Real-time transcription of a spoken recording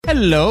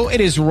Hello, it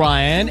is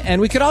Ryan,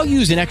 and we could all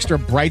use an extra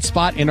bright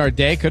spot in our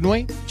day, couldn't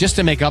we? Just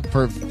to make up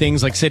for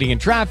things like sitting in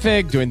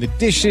traffic, doing the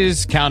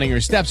dishes, counting your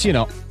steps, you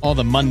know, all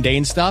the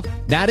mundane stuff.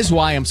 That is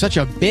why I'm such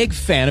a big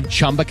fan of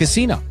Chumba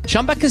Casino.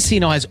 Chumba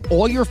Casino has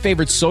all your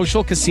favorite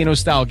social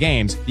casino-style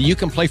games that you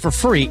can play for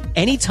free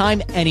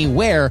anytime,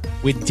 anywhere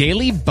with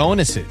daily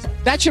bonuses.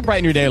 That should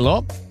brighten your day a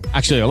little.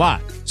 Actually, a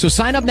lot. So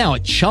sign up now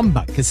at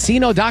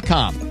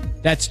ChumbaCasino.com.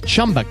 That's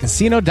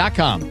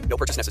ChumbaCasino.com. No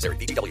purchase necessary.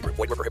 VGW Group.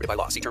 Void where prohibited by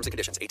law. See terms and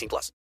conditions.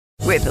 18+.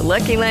 With the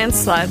Lucky Land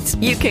Slots,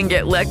 you can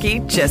get lucky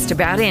just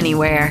about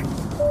anywhere.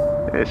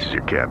 This is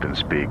your captain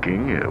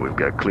speaking. We've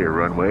got clear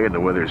runway and the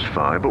weather's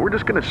fine, but we're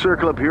just going to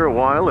circle up here a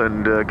while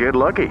and get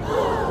lucky.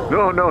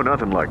 No,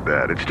 nothing like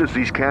that. It's just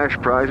these cash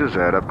prizes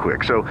add up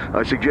quick. So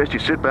I suggest you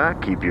sit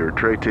back, keep your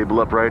tray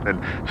table upright,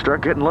 and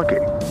start getting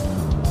lucky.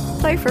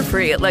 Play for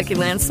free at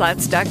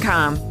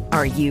LuckyLandSlots.com.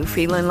 Are you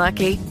feeling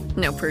lucky?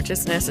 No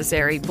purchase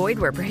necessary. Void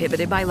where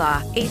prohibited by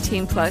law.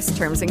 18+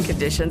 terms and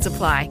conditions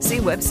apply. See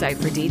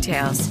website for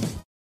details.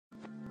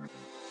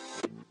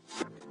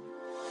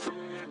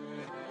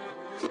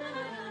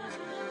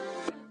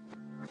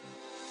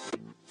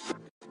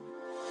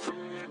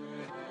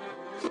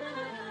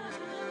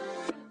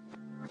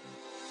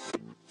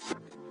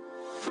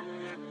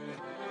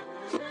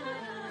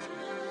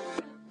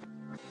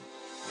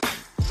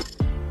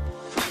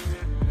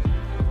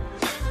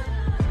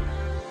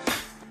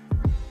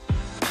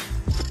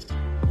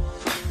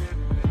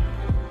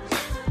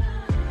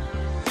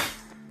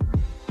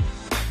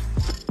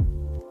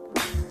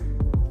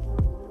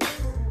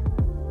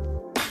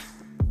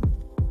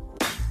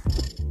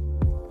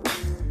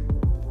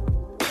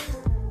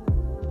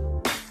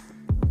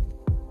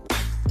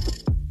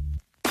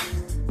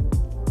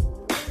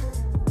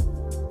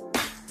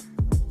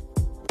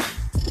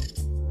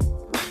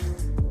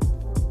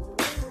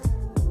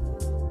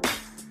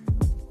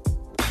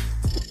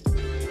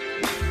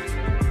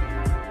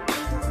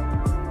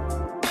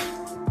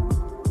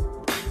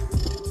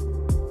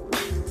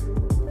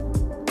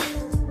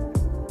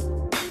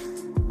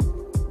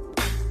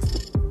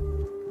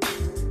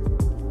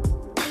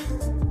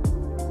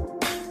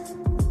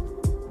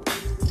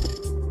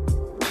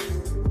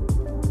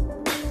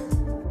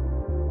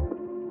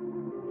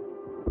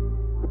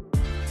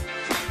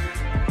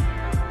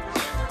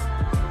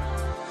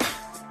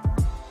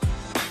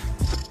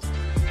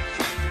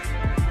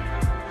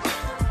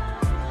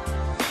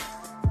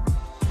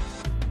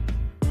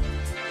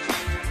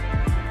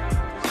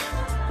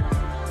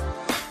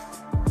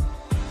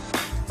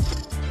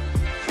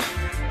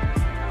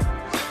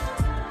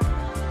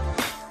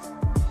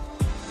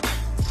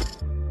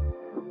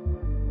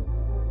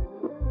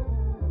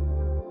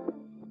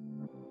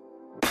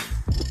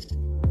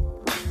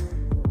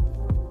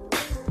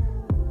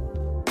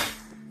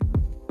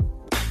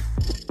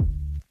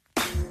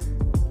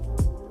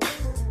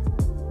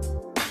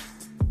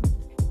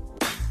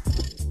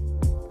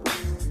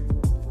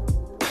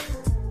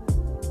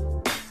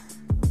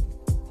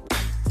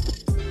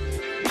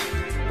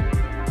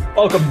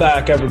 Welcome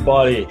back,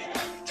 everybody,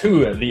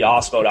 to the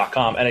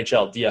Osmo.com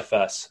NHL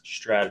DFS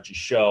Strategy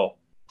Show.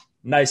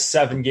 Nice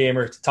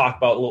 7-gamer to talk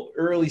about. A little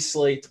early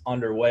slate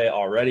underway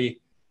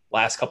already.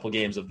 Last couple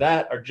games of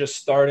that are just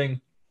starting.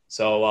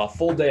 So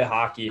full day of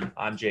hockey.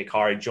 I'm Jake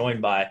Hari,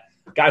 joined by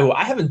a guy who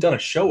I haven't done a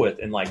show with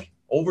in like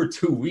over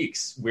 2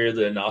 weeks,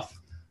 weirdly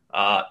enough.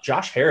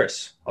 Josh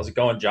Harris. How's it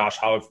going, Josh?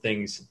 How have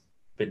things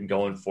been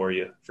going for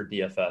you for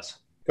DFS?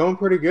 Going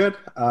pretty good.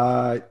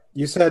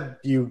 You said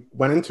you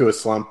went into a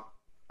slump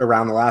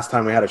around the last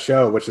time we had a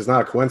show, which is not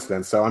a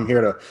coincidence. So I'm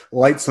here to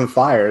light some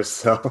fires.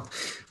 So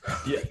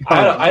yeah,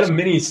 I had a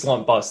mini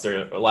slump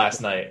buster last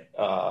night.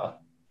 I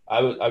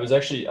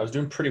was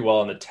doing pretty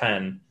well in the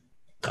 10.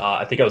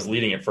 I think I was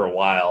leading it for a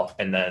while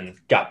and then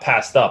got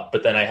passed up.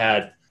 But then I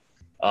had,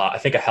 I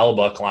think a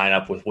Hellbuck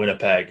lineup with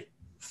Winnipeg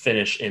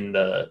finish in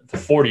the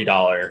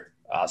 $40.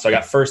 So I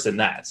got first in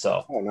that.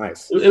 So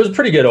nice. It was a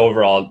pretty good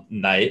overall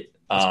night.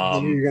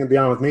 You're going to be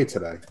on with me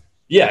today.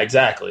 Yeah,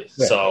 exactly.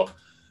 Yeah. So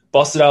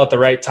busted out at the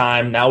right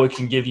time. Now we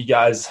can give you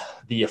guys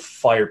the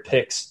fire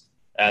picks.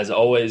 As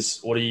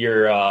always, what are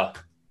your do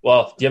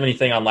you have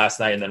anything on last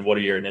night? And then what are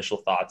your initial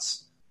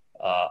thoughts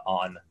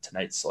on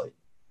tonight's slate?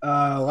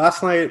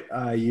 Last night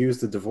I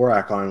used the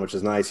Dvorak line, which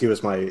is nice. He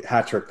was my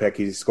hat trick pick.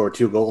 He scored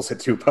 2 goals, hit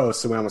 2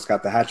 posts, so we almost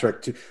got the hat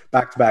trick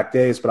back-to-back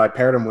days. But I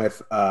paired him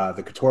with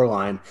the Couture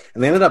line,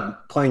 and they ended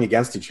up playing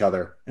against each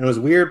other. And it was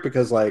weird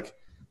because like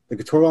the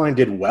Couture line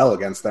did well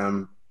against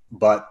them,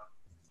 but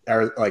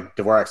like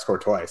Dvorak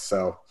scored twice.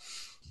 So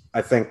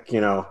I think,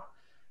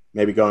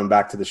 maybe going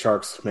back to the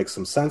Sharks makes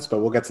some sense, but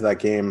we'll get to that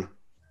game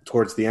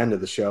towards the end of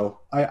the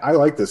show. I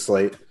like this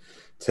slate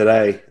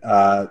today.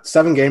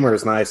 7-gamer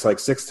is nice, like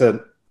 6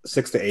 to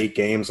 8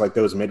 games, like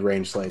those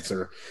mid-range slates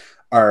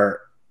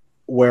are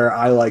where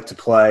I like to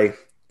play.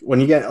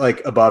 When you get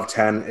like above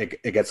 10,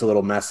 it gets a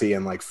little messy,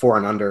 and like 4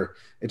 and under,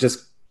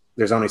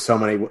 there's only so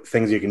many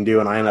things you can do,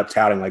 and I end up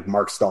touting like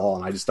Mark Stahl,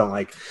 and I just don't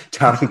like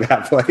touting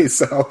that play.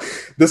 So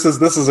this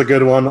is a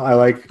good one. I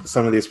like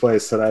some of these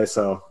plays today,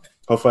 so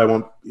hopefully I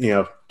won't,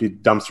 be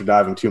dumpster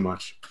diving too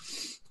much.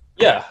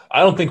 Yeah,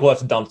 I don't think we'll have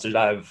to dumpster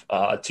dive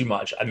too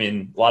much. I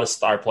mean, a lot of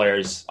star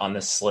players on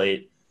this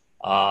slate.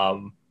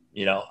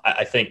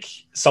 I think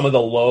some of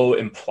the low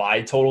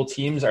implied total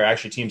teams are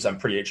actually teams I'm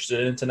pretty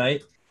interested in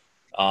tonight.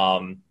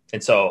 And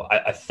so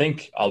I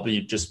think I'll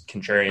be just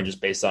contrarian just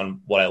based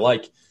on what I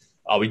like.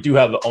 We do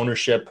have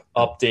ownership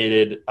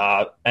updated.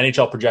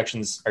 NHL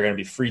projections are going to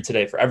be free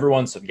today for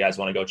everyone. So if you guys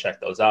want to go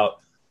check those out,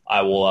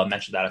 I will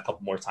mention that a couple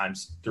more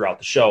times throughout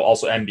the show.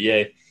 Also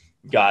NBA,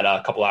 got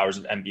a couple hours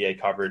of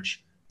NBA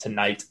coverage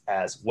tonight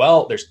as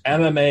well. There's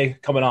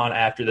MMA coming on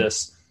after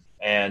this.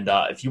 And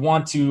if you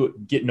want to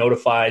get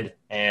notified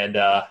and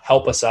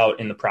help us out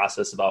in the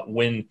process about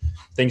when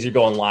things are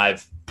going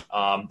live,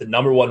 the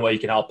number one way you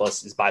can help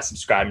us is by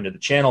subscribing to the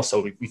channel.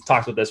 So we've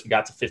talked about this. We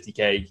got to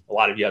 50K. A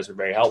lot of you guys were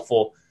very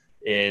helpful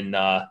in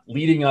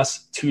leading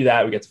us to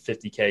that. We got to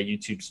 50K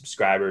YouTube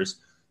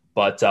subscribers.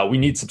 But we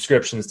need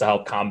subscriptions to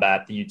help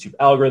combat the YouTube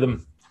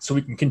algorithm so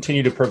we can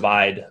continue to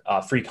provide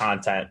free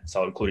content.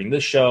 So including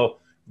this show,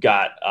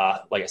 got,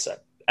 like I said,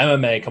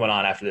 MMA coming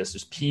on after this.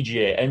 There's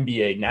PGA,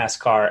 NBA,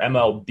 NASCAR,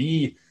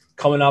 MLB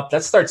coming up.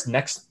 That starts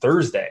next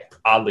Thursday,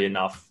 oddly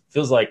enough.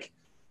 Feels like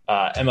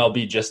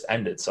MLB just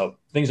ended. So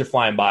things are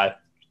flying by.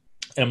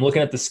 And I'm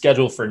looking at the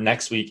schedule for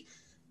next week.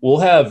 We'll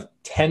have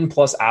 10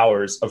 plus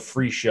hours of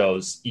free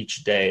shows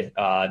each day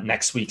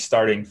next week,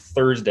 starting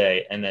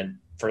Thursday, and then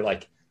for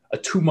like a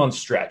 2-month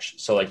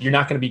stretch. So like you're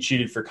not going to be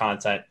cheated for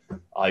content.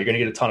 You're going to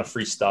get a ton of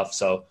free stuff.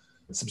 So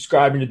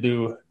subscribing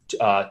to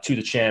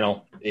the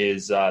channel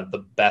is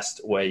the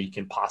best way you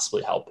can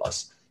possibly help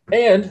us.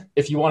 And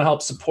if you want to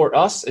help support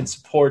us and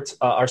support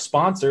our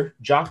sponsor,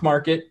 Jock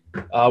Market,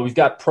 we've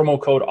got promo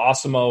code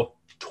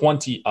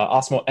AWESEMO20,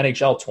 AWESEMO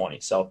NHL 20.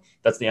 So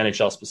that's the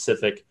NHL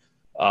specific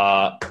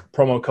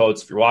promo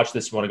codes. If you're watching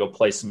this, you want to go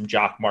play some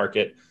Jock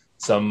Market.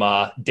 Some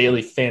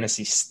daily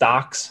fantasy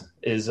stocks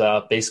is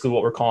basically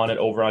what we're calling it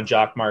over on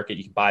Jock Market.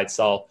 You can buy and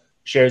sell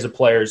shares of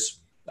players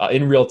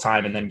in real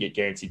time and then get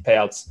guaranteed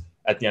payouts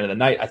at the end of the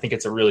night. I think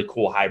it's a really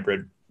cool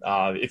hybrid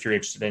if you're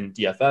interested in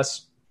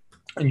DFS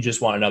and you just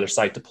want another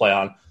site to play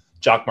on.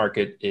 Jock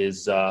Market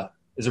is a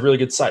really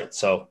good site.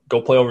 So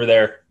go play over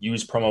there.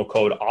 Use promo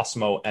code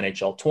AWESEMO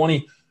NHL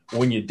 20.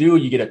 When you do,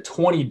 you get a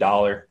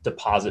 $20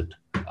 deposit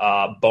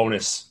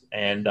bonus.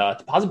 And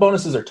deposit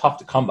bonuses are tough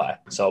to come by.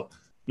 So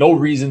no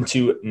reason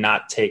to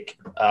not take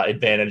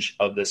advantage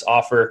of this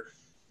offer.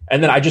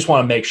 And then I just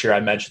want to make sure I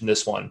mention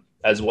this one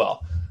as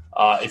well.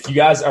 If you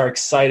guys are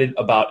excited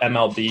about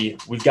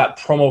MLB, we've got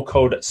promo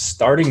code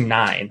starting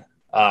 9.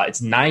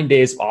 It's 9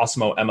 days of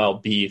AWESEMO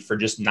MLB for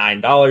just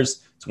 $9.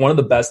 It's one of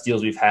the best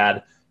deals we've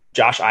had.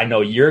 Josh, I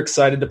know you're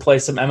excited to play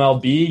some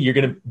MLB. You're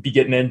going to be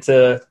getting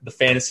into the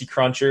fantasy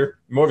cruncher.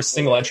 You're more of a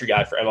single entry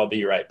guy for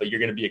MLB, right? But you're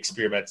going to be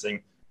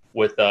experimenting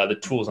with the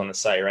tools on the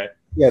site, right?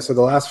 Yeah, so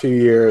the last few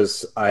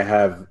years I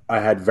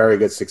had very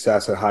good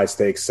success at high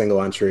stakes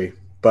single entry,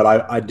 but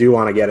I do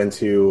want to get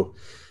into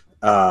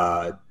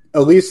at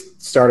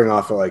least starting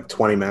off at like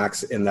 20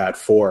 max in that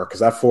 4,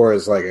 because that 4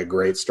 is like a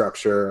great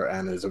structure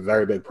and is a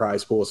very big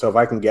prize pool. So if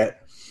I can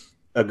get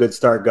a good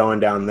start going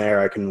down there,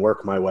 I can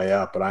work my way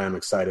up. But I am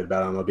excited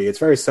about MLB. It's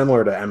very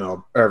similar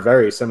to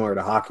very similar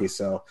to hockey.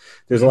 So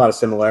there's a lot of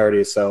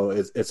similarities. So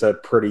it's a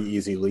pretty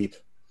easy leap.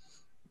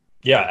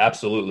 Yeah,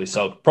 absolutely.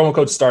 So promo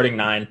code starting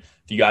 9.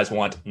 If you guys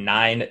want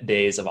 9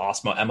 days of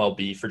AWESEMO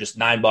MLB for just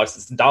 $9,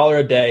 it's $1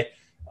 a day.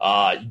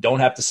 You don't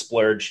have to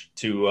splurge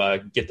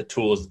to get the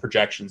tools, the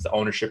projections, the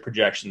ownership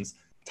projections,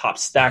 top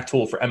stack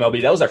tool for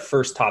MLB. That was our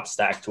first top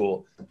stack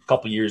tool a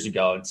couple years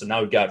ago. And so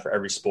now we've got it for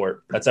every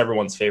sport. That's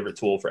everyone's favorite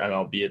tool for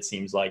MLB, it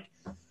seems like.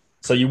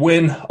 So you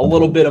win a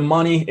little bit of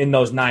money in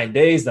those 9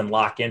 days, then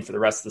lock in for the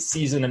rest of the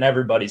season, and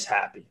everybody's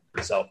happy.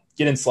 So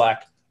get in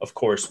Slack, of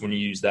course, when you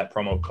use that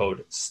promo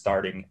code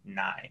starting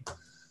 9.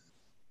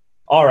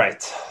 All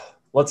right,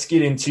 let's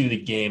get into the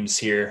games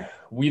here.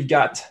 We've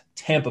got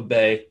Tampa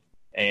Bay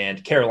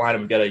and Carolina.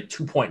 We've got a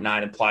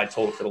 2.9 implied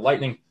total for the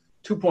Lightning,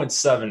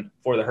 2.7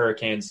 for the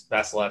Hurricanes.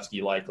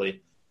 Vasilevsky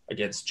likely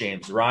against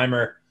James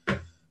Reimer.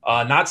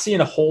 Not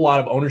seeing a whole lot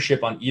of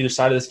ownership on either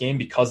side of this game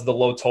because of the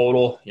low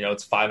total.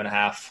 It's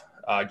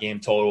 5.5 game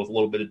total with a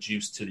little bit of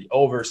juice to the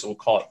over, so we'll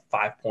call it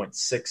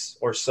 5.6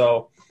 or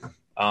so.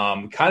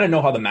 Kind of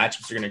know how the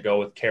matchups are going to go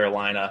with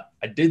Carolina.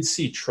 I did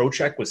see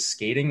Trocheck was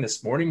skating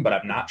this morning, but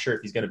I'm not sure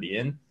if he's going to be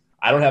in.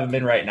 I don't have him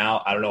in right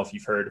now. I don't know if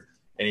you've heard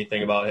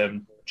anything about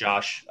him,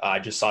 Josh. I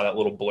just saw that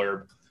little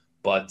blurb.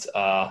 But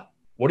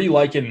what are you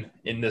liking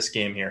in this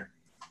game here?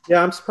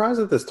 Yeah, I'm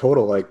surprised at this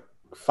total. Like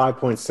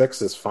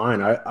 5.6 is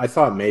fine. I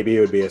thought maybe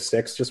it would be a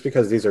 6 just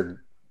because these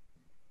are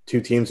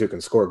two teams who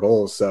can score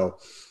goals. So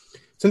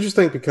it's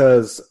interesting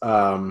because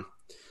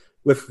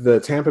with the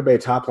Tampa Bay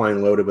top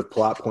line loaded with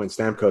Palat, Point,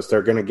 Stamkos,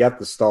 they're going to get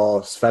the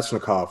Stahl,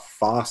 Svechnikov,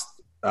 Fost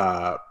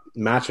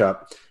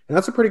matchup. And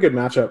that's a pretty good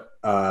matchup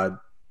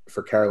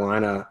for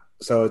Carolina.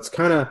 So it's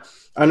kind of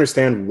 – I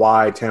understand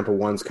why Tampa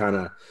 1's kind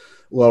of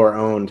lower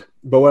owned.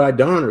 But what I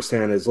don't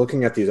understand is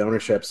looking at these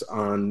ownerships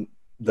on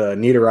the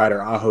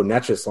Niederreiter Aho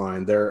Netchus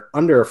line. They're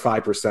under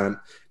 5%.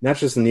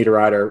 Netchus and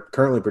Niederreiter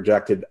currently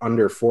projected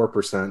under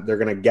 4%. They're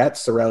going to get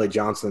Cirelli,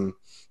 Johnson,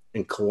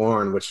 and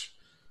Killorn, which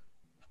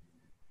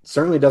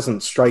certainly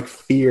doesn't strike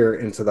fear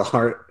into the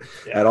heart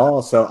at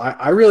all. So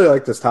I really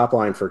like this top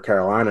line for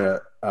Carolina.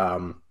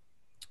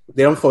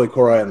 They don't fully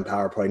correlate on the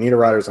power play.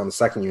 Niederreiter's on the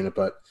second unit,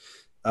 but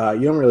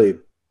you don't really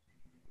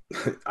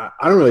 – I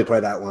don't really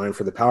play that line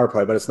for the power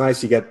play, but it's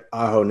nice you get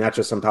Aho,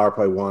 Netchus on power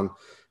play 1.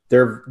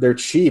 They're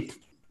cheap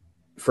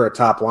for a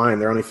top line.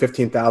 They're only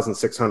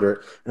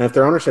 15,600, and if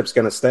their ownership's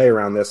going to stay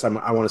around this, I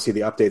want to see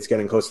the updates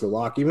getting close to the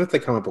lock. Even if they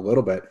come up a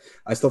little bit,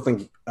 I still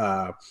think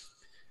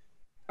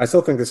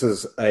this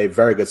is a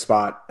very good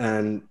spot,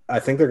 and I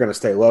think they're going to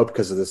stay low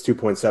because of this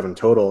 2.7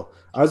 total.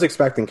 I was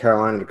expecting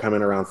Carolina to come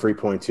in around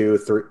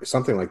 3.2,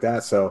 something like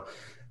that. So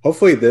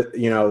hopefully, with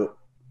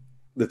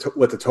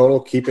the total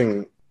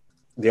keeping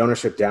the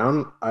ownership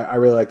down, I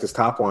really like this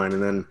top line,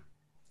 and then.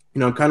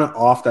 I'm kind of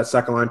off that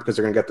second line because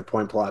they're going to get the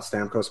point plot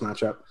Stamkos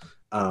matchup.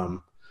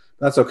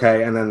 That's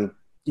okay. And then,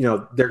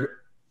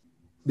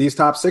 these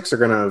top 6 are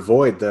going to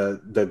avoid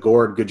the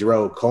Gord,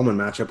 Gaudreau, Coleman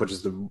matchup, which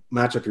is the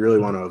matchup you really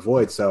want to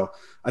avoid. So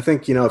I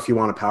think, if you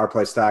want a power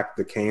play stack,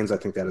 the Canes, I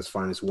think that is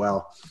fine as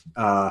well.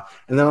 And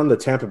then on the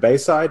Tampa Bay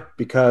side,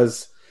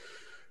 because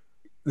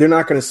they're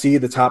not going to see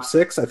the top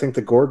 6, I think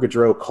the Gord,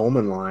 Gaudreau,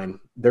 Coleman line,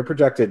 they're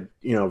projected,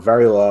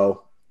 very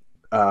low.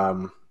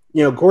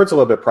 Gord's a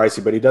little bit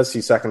pricey, but he does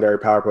see secondary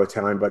power play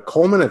time. But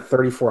Coleman at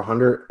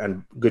 3,400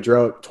 and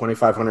Gaudreau at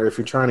 2,500, if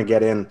you're trying to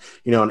get in,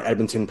 an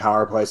Edmonton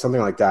power play, something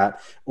like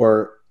that,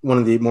 or one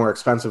of the more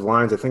expensive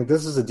lines, I think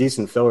this is a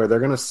decent filler. They're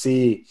going to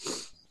see,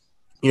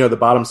 the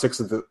bottom 6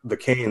 of the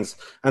Canes.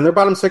 And their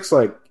bottom 6,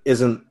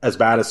 isn't as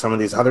bad as some of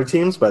these other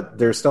teams, but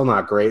they're still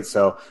not great.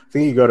 So I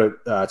think you go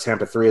to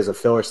Tampa 3 as a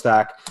filler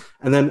stack.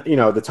 And then,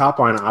 the top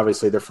line,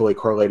 obviously, they're fully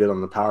correlated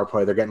on the power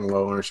play. They're getting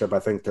low ownership. I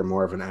think they're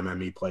more of an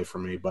MME play for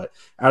me. But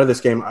out of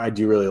this game, I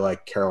do really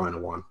like Carolina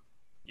 1.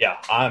 Yeah,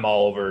 I'm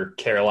all over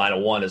Carolina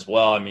 1 as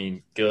well. I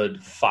mean, good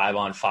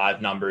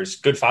 5-on-5 numbers,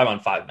 good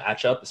 5-on-5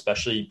 matchup,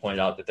 especially you pointed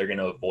out that they're going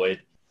to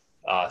avoid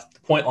the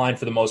point line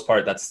for the most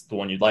part. That's the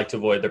one you'd like to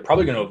avoid. They're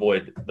probably going to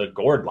avoid the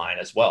Gord line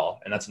as well.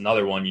 And that's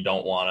another one you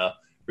don't want to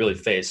really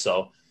face.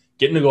 So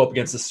getting to go up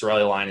against the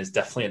Cirelli line is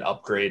definitely an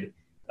upgrade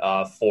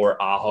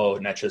for Aho,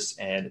 Netchus,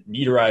 and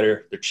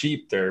Niederreiter. They're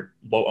cheap. They're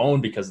low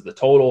owned because of the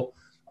total.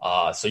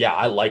 So yeah,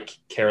 I like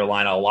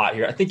Carolina a lot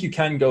here. I think you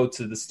can go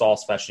to the Stahl,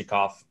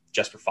 Svechnikov,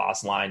 Jesper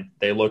Foss line.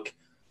 They look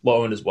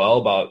low owned as well,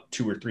 about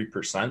 2 or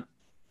 3%.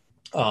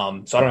 So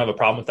I don't have a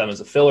problem with them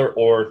as a filler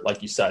or,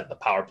 like you said, the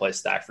power play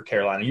stack for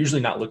Carolina.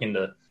 Usually not looking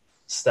to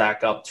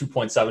stack up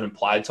 2.7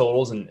 implied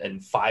totals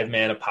and 5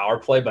 mana power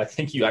play, but I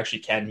think you actually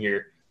can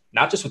here,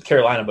 not just with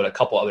Carolina, but a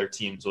couple other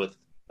teams with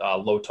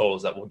low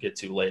totals that we'll get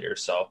to later.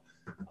 So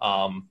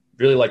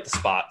really like the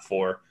spot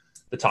for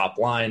the top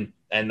line.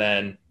 And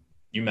then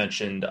you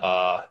mentioned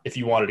if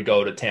you wanted to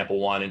go to Tampa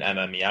 1 and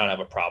MME, I don't have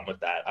a problem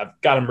with that.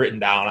 I've got them written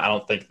down. I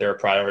don't think they're a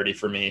priority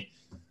for me.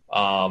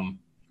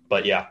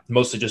 But yeah,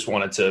 mostly just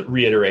wanted to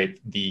reiterate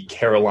the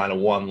Carolina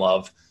 1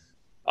 love.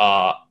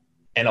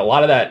 And a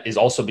lot of that is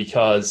also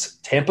because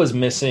Tampa's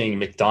missing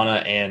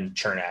McDonough and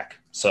Chernak.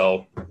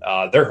 So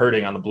they're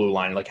hurting on the blue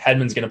line. Like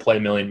Hedman's going to play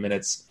 1 million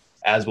minutes,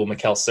 as will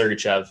Mikhail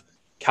Sergachev.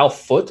 Cal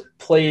Foote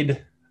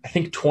played, I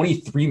think,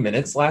 23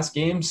 minutes last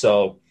game.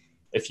 So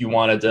if you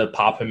wanted to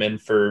pop him in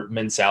for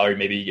min salary,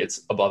 maybe he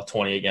gets above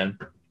 20 again.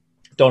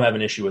 Don't have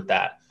an issue with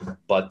that.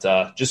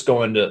 But just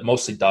going to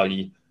mostly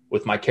Dougie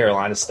with my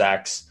Carolina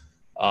stacks.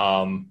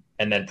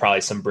 And then probably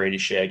some Brady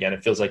Shea again.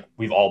 It feels like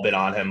we've all been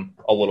on him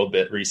a little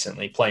bit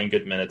recently, playing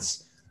good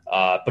minutes,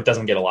 but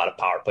doesn't get a lot of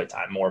power play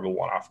time, more of a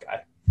one-off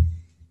guy.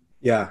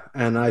 Yeah,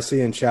 and I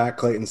see in chat,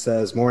 Clayton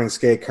says, morning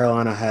skate,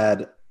 Carolina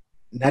had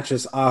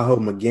Netchus, Aho,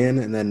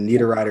 McGinn, and then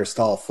Niederreiter,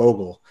 Stahl,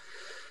 Fogle.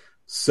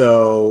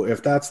 So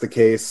if that's the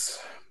case,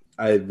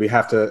 we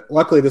have to –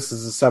 luckily this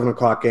is a 7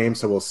 o'clock game,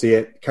 so we'll see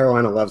it.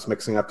 Carolina loves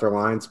mixing up their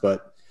lines,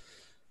 but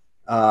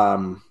I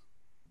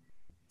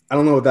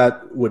don't know what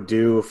that would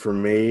do for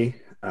me.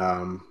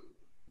 I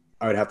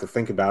would have to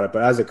think about it,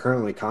 but as it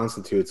currently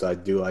constitutes, I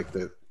do like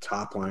the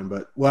top line,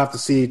 but we'll have to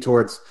see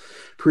towards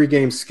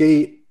pregame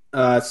skate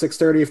at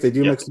 6:30 if they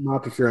do mix them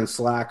up. If you're in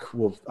Slack,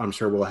 I'm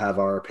sure we'll have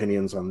our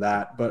opinions on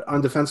that. But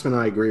on defenseman,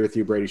 I agree with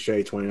you. Brady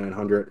Shea,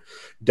 2,900.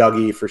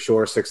 Dougie, for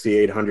sure,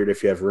 6,800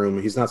 if you have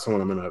room. He's not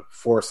someone I'm going to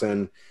force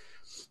in,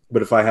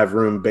 but if I have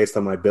room based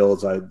on my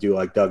builds, I do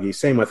like Dougie.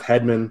 Same with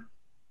Hedman.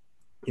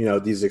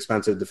 These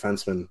expensive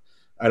defensemen,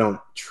 I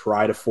don't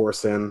try to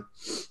force in,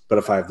 but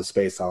if I have the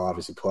space, I'll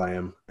obviously play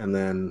him. And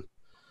then,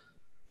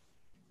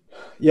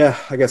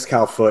 I guess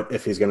Cal Foote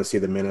if he's going to see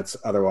the minutes.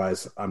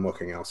 Otherwise, I'm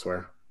looking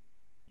elsewhere.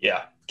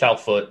 Yeah, Cal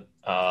Foote,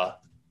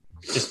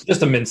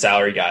 just a min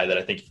salary guy that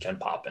I think you can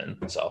pop in.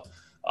 So,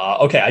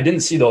 okay, I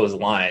didn't see those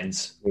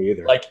lines. Me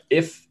either. Like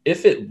if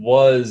it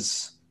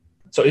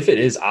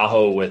is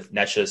Aho with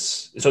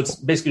Netchus, so it's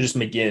basically just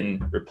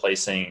McGinn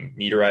replacing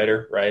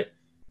Niederreiter, right?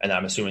 And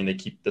I'm assuming they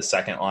keep the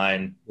second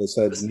line. They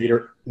said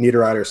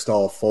Niederreiter,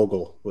 Stahl,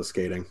 Fogle was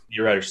skating.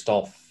 Niederreiter,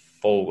 Stahl,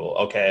 Fogle.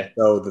 Okay.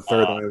 So the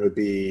third line would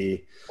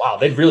be wow.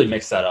 They'd really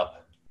mix that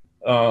up.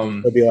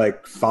 It'd be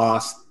like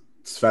Fost,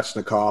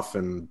 Svechnikov,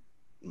 and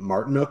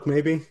Martinook,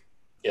 maybe.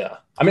 Yeah,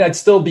 I mean, I'd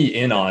still be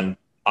in on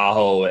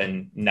Aho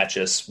and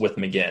Netchus with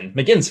McGinn.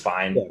 McGinn's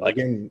fine. Yeah,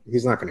 McGinn,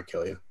 he's not going to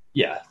kill you.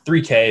 Yeah,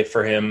 $3K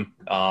for him.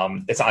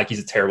 It's not like he's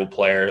a terrible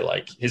player.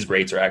 Like his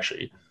rates are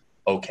actually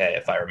okay,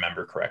 if I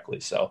remember correctly.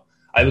 So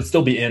I would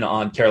still be in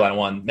on Carolina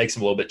 1. Makes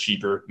him a little bit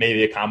cheaper.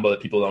 Maybe a combo that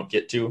people don't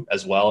get to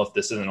as well. If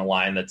this isn't a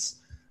line that's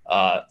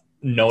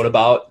known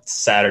about, it's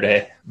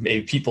Saturday.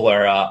 Maybe people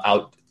are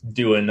out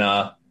doing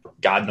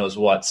God knows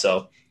what.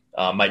 So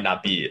might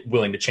not be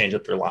willing to change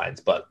up their lines.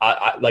 But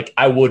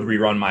I would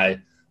rerun my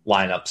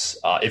lineups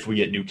if we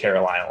get new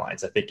Carolina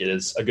lines. I think it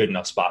is a good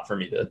enough spot for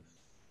me to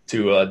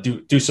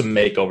do some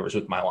makeovers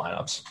with my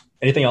lineups.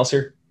 Anything else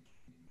here?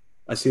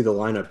 I see the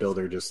lineup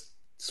builder just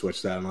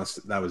switched that, unless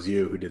that was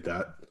you who did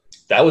that.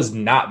 That was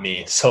not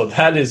me. So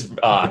that is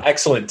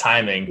excellent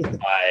timing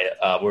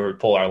by where we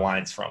pull our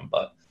lines from.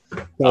 But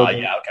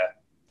yeah, okay.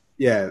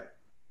 Yeah.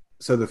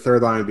 So the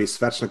third line would be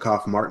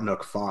Svechnikov,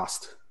 Martinook,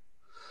 Fost.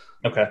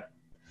 Okay.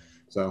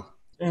 So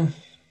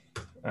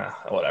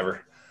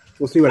whatever.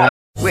 We'll see what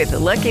happens. With the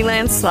Lucky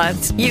Land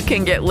Slots, you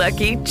can get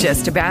lucky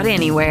just about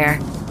anywhere.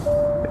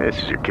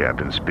 This is your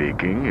captain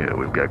speaking.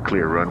 We've got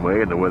clear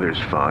runway and the weather's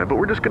fine, but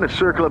we're just going to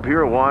circle up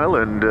here a while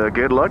and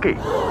get lucky.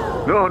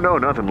 No,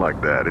 nothing like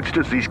that. It's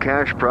just these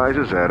cash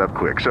prizes add up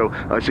quick. So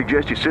I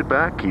suggest you sit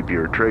back, keep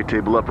your tray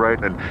table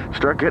upright, and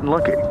start getting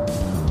lucky.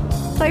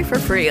 Play for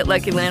free at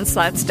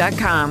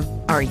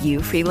LuckyLandSlots.com. Are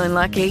you feeling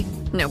lucky?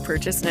 No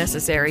purchase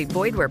necessary.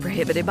 Void where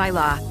prohibited by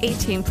law.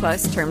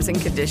 18+ terms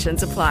and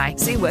conditions apply.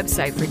 See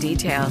website for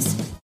details.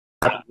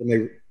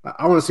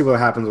 I want to see what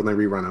happens when they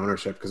rerun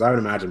ownership, because I would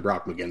imagine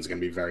Brock McGinn's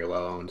going to be very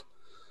low owned.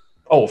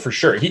 Oh, for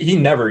sure. He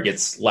never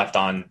gets left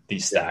on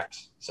these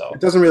stacks. So it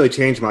doesn't really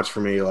change much for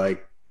me.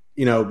 Like,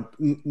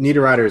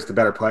 Niederreiter is the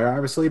better player,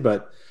 obviously,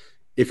 but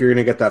if you're going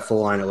to get that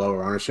full line at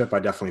lower ownership, I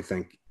definitely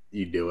think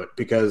you do it,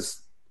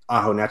 because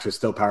Aho Netch is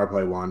still power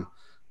play 1.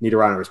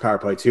 Niederreiter is power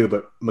play 2,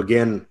 but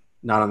McGinn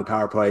not on the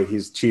power play.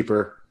 He's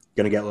cheaper,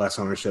 going to get less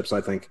ownership. So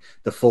I think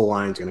the full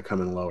line is going to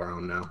come in lower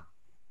owned now.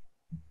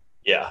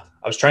 Yeah,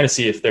 I was trying to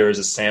see if there was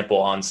a sample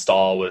on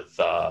Stahl with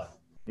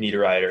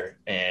Niederreiter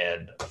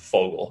and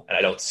Fogle, and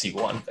I don't see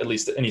one, at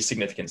least any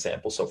significant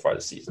sample so far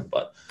this season.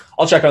 But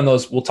I'll check on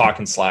those. We'll talk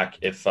in Slack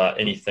if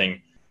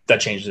anything that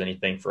changes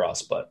anything for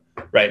us. But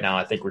right now,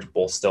 I think we're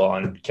both still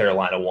on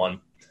Carolina 1.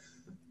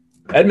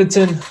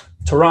 Edmonton,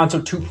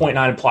 Toronto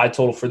 2.9 implied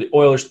total for the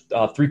Oilers,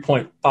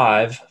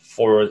 3.5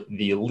 for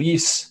the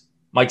Leafs.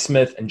 Mike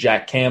Smith and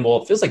Jack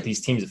Campbell. It feels like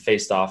these teams have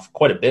faced off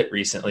quite a bit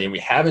recently, and we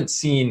haven't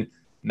seen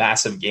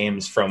massive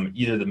games from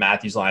either the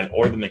Matthews line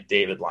or the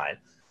McDavid line.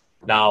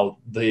 Now,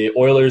 the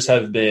Oilers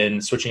have been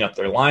switching up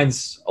their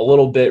lines a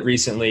little bit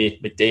recently.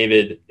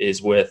 McDavid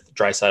is with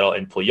Draisaitl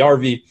and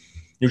Puljujarvi,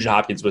 Nugent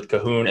Hopkins with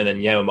Cahoon, and then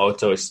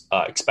Yamamoto is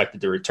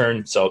expected to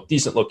return. So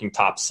decent-looking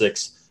top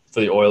 6 for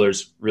the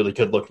Oilers. Really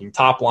good-looking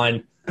top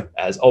line,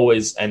 as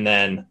always. And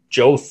then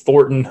Joe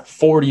Thornton,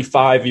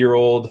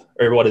 45-year-old,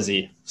 or what is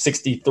he,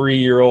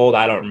 63-year-old?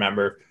 I don't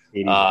remember.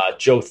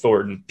 Joe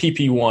Thornton,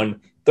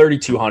 PP1,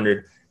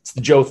 3,200. It's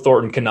the Joe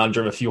Thornton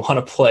conundrum. If you want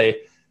to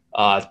play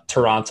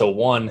Toronto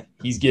 1,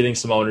 he's getting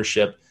some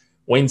ownership.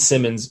 Wayne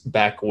Simmons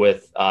back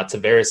with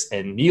Tavares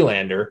and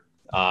Nylander,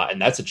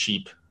 and that's a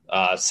cheap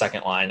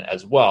second line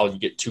as well. You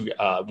get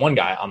one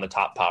guy on the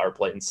top power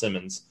play in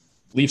Simmons.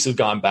 Leafs have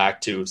gone back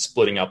to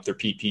splitting up their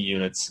PP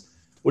units,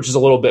 which is a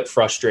little bit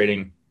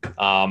frustrating.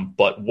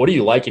 But what do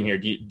you like in here?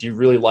 Do you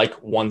really like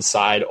one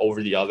side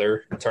over the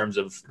other in terms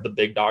of the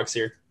big dogs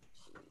here?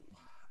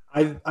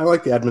 I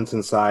like the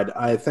Edmonton side.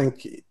 I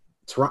think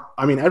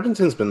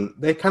Edmonton's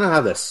they kind of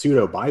have this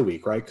pseudo bye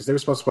week, right? Because they were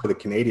supposed to play the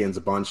Canadians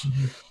a bunch.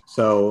 Mm-hmm.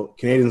 So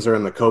Canadians are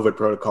in the COVID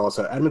protocol.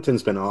 So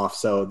Edmonton's been off.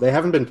 So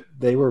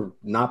they were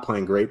not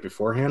playing great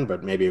beforehand,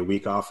 but maybe a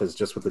week off is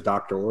just what the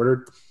doctor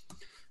ordered.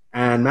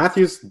 And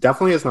Matthews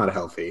definitely is not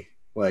healthy.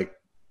 Like,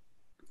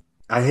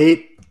 I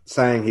hate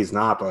saying he's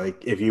not, but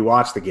like, if you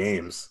watch the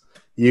games,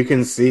 you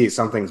can see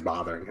something's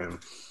bothering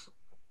him.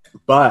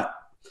 But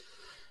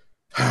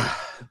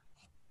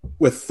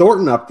with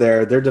Thornton up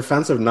there, their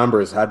defensive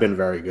numbers have been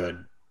very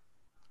good.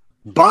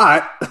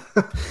 But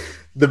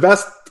the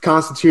best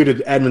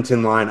constituted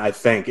Edmonton line, I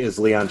think, is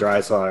Leon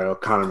Draisaitl,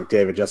 Connor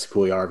McDavid, Jesse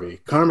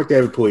Puljujarvi. Connor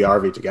McDavid,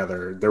 Puljujarvi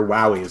together, their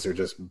wowies are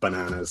just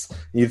bananas.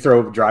 You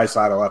throw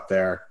Draisaitl up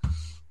there.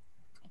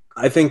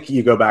 I think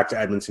you go back to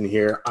Edmonton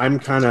here. I'm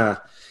kind of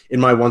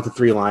in my 1 to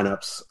 3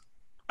 lineups.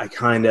 I've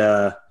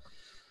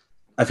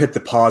hit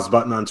the pause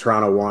button on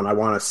Toronto 1. I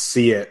want to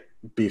see it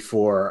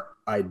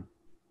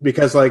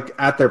because like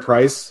at their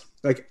price,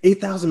 like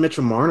 8,000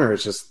 Mitchell Marner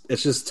is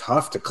just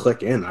tough to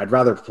click in. I'd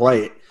rather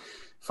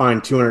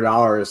find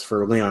 $200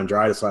 for Leon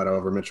Draisaitl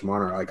over Mitchell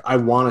Marner. Like, I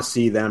want to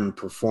see them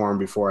perform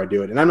before I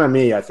do it. And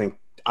MME, I think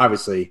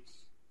obviously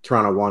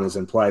Toronto 1 is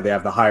in play. They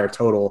have the higher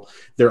total.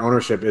 Their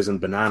ownership isn't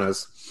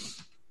bananas.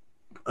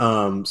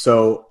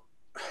 So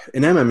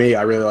in MME,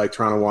 I really like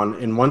Toronto 1.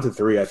 In 1 to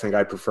 3, I think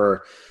I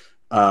prefer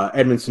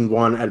Edmonton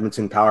 1,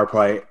 Edmonton power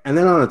play. And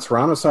then on the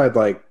Toronto side,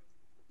 like,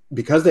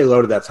 because they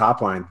loaded that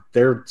top line,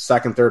 their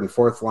second, third, and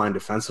fourth line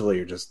defensively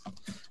are just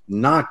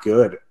not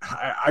good.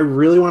 I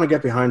really want to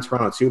get behind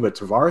Toronto too, but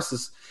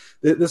Tavares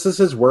this is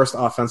his worst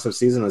offensive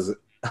season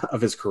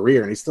of his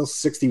career, and he's still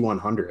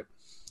 6,100.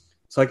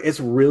 So, like, it's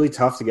really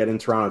tough to get in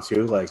Toronto,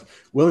 too. Like,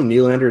 William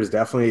Nylander is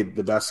definitely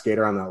the best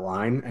skater on that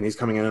line, and he's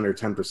coming in under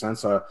 10%.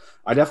 So,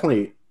 I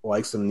definitely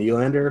like some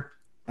Nylander.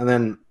 And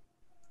then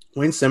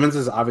Wayne Simmons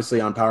is obviously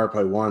on power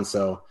play 1,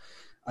 so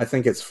I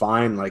think it's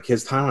fine. Like,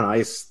 his time on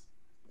ice,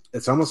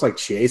 it's almost like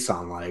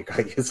Chiasson, like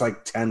it's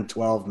like 10,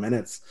 12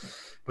 minutes.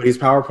 But he's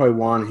power play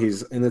 1.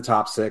 He's in the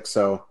top 6,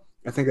 so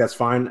I think that's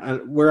fine.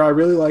 And where I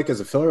really like as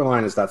a filler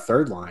line is that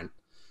third line.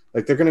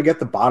 Like, they're going to get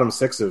the bottom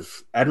 6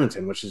 of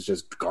Edmonton, which is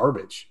just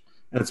garbage.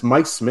 And it's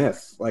Mike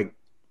Smith. Like,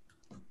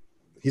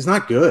 he's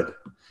not good.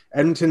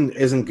 Edmonton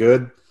isn't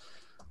good.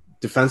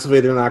 Defensively,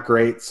 they're not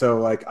great. So,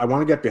 like, I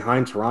want to get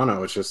behind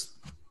Toronto. It's just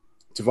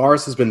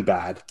Tavares has been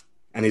bad,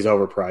 and he's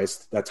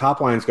overpriced. That top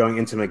line's going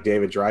into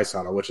McDavid,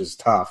 Draisaitl, which is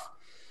tough.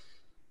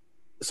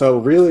 So,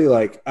 really,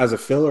 like, as a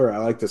filler, I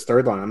like this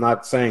third line. I'm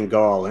not saying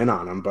go all in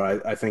on him,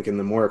 but I think in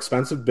the more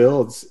expensive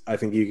builds, I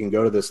think you can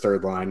go to this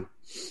third line.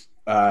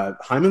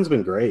 Hyman's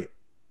been great,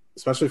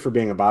 especially for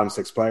being a bottom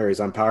 6 player. He's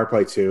on power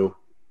play 2.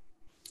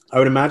 I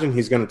would imagine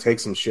he's going to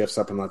take some shifts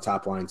up on the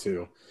top line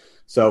too.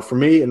 So for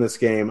me in this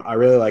game, I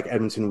really like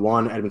Edmonton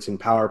 1, Edmonton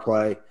power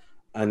play.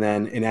 And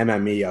then in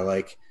MME, I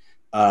like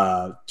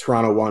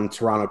Toronto 1,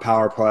 Toronto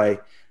power play.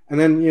 And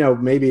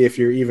then, maybe if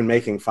you're even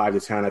making 5 to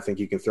 10, I think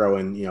you can throw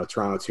in,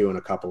 Toronto 2 and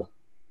a couple.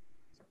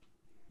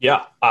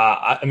 Yeah.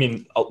 I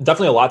mean,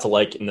 definitely a lot to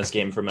like in this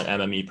game from an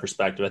MME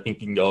perspective. I think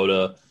you can go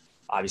to,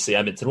 obviously,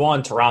 Edmonton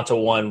 1, Toronto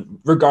 1,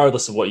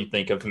 regardless of what you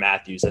think of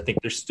Matthews. I think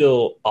there's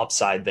still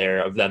upside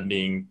there of them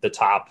being the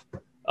top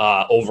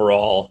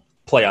overall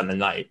play on the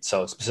night.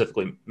 So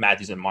specifically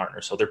Matthews and Marner.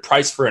 So they're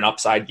priced for an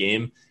upside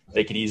game.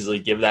 They could easily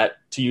give that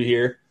to you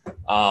here.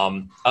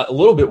 A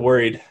little bit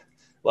worried,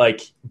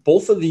 like,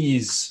 both of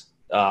these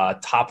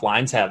top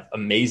lines have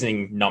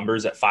amazing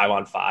numbers at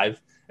 5-on-5.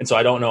 And so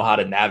I don't know how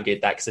to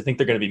navigate that because I think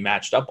they're going to be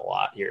matched up a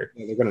lot here.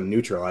 Yeah, they're going to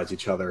neutralize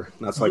each other.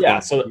 That's like, yeah.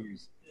 So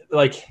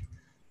like,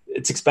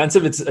 it's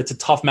expensive. It's a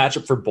tough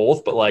matchup for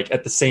both, but like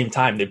at the same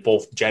time, they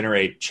both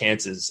generate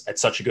chances at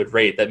such a good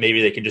rate that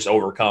maybe they can just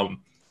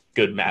overcome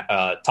good,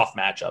 tough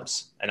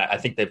matchups. And I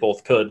think they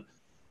both could.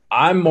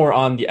 I'm more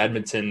on the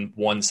Edmonton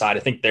 1 side. I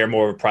think they're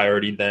more of a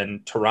priority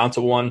than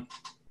Toronto 1.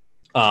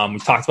 We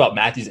talked about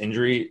Matthews'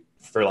 injury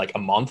for like a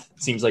month.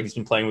 It seems like he's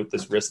been playing with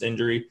this wrist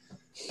injury,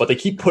 but they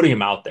keep putting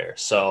him out there.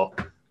 So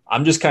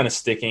I'm just kind of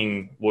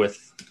sticking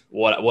with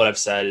what I've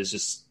said is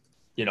just,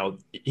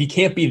 he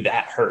can't be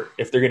that hurt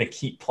if they're going to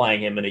keep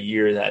playing him in a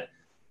year that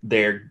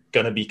they're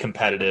going to be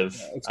competitive.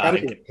 Yeah, it's got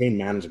to be a pain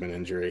management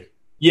injury.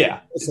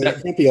 Yeah.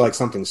 It can't be like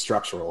something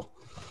structural.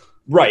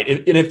 Right.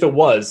 And if it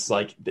was,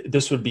 like,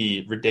 this would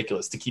be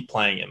ridiculous to keep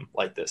playing him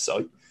like this.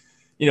 So,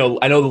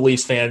 I know the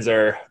Leafs fans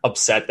are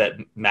upset that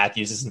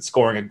Matthews isn't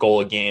scoring a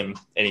goal a game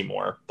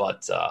anymore,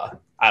 but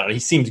I don't know.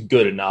 He seems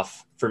good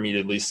enough for me to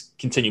at least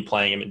continue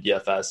playing him in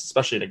DFS,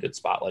 especially in a good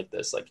spot like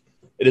this. Like,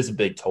 it is a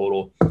big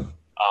total.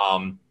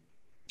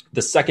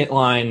 The second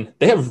line,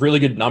 they have really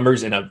good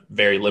numbers in a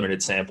very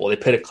limited sample. They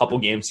played a couple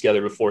games together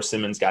before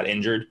Simmons got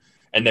injured,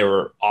 and they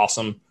were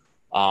awesome.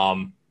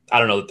 I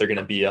don't know that they're going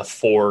to be a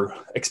 4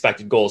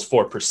 expected goals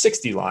 4 per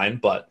 60 line,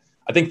 but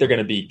I think they're going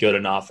to be good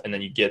enough. And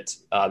then you get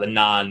the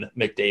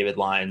non-McDavid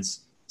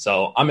lines.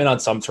 So I'm in on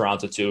some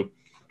Toronto too.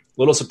 A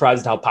little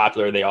surprised at how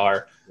popular they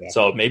are. Yeah.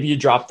 So maybe you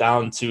drop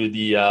down to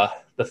the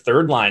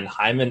third line,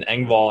 Hyman,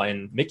 Engvall,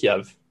 and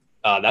Mikheyev.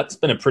 That's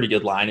been a pretty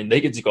good line, and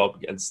they get to go up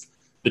against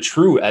the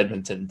true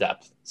Edmonton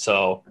depth.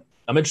 So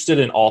I'm interested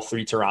in all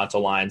 3 Toronto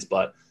lines,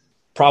 but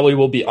probably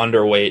will be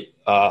underweight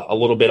a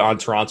little bit on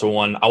Toronto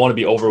 1. I want to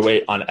be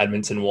overweight on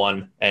Edmonton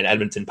 1 and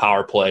Edmonton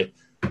power play.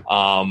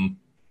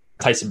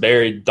 Tyson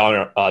Barrie,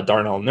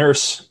 Darnell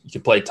Nurse. You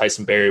can play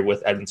Tyson Barrie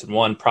with Edmonton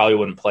 1. Probably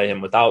wouldn't play him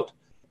without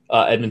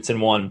Edmonton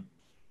 1.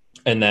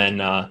 And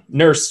then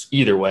Nurse,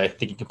 either way. I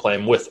think you can play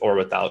him with or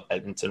without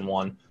Edmonton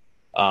 1.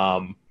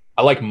 I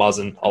like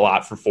Muzzin a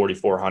lot for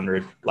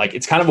 4,400. Like,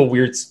 it's kind of a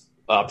weird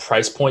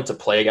price point to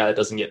play a guy that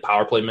doesn't get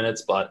power play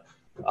minutes, but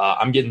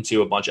I'm getting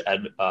to a bunch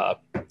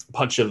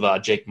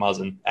of Jake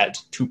Muzzin at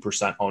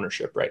 2%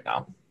 ownership right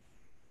now.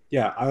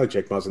 Yeah, I like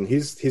Jake Muzzin.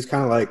 He's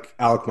kind of like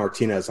Alec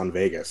Martinez on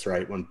Vegas,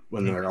 right?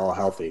 When they're all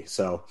healthy.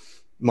 So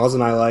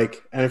Muzzin I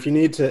like. And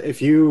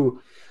if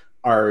you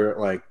are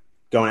like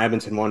going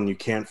Edmonton 1 and you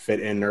can't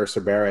fit in Nurse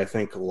or Barrie, I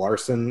think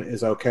Larson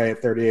is okay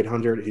at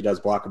 3,800. He does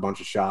block a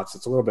bunch of shots.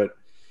 He's a little bit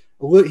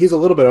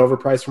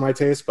overpriced for my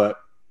taste, but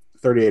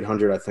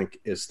 3,800 I think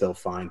is still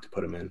fine to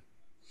put him in.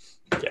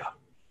 Yeah,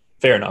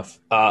 fair enough.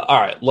 All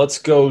right, let's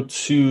go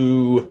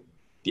to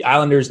the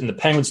Islanders and the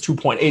Penguins.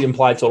 2.8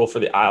 implied total for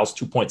the Isles,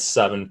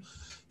 2.7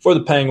 for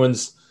the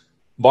Penguins.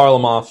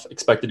 Varlamov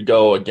expected to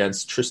go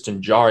against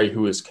Tristan Jarry,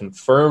 who is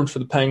confirmed for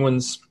the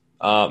Penguins.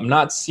 I'm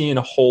not seeing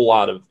a whole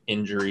lot of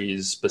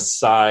injuries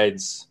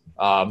besides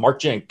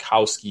Mark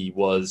Jankowski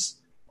was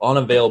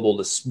unavailable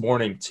this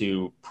morning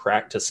to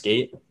practice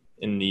skate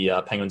in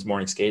the Penguins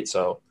morning skate.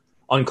 So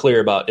unclear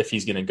about if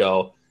he's going to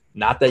go.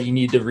 Not that you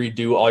need to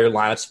redo all your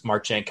lineups if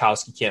Mark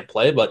Jankowski can't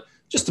play, but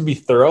just to be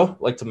thorough,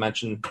 like to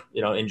mention,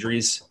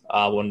 injuries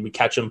when we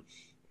catch them.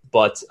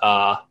 But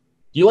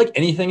do you like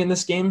anything in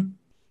this game?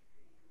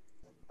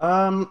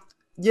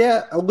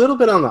 Yeah, a little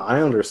bit on the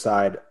Islanders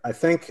side. I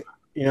think,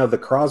 the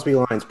Crosby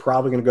line's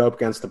probably going to go up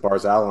against the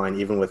Barzal line,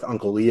 even with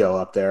Uncle Leo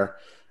up there.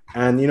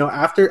 And,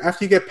 after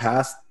you get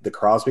past the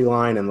Crosby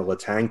line and the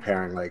Letang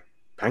pairing, like,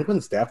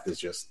 Penguins' depth is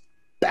just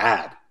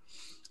bad.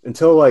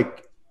 Until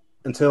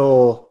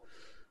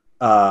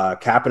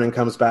Kapanen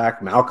comes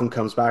back, Malcolm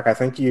comes back, I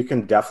think you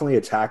can definitely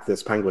attack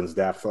this Penguins'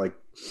 depth. Like,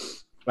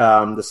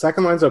 the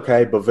second line's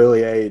okay,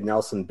 Beauvillier,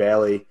 Nelson,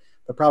 Bailey.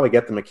 They'll probably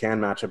get the McCann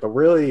matchup, but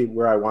really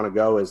where I want to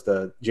go is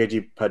the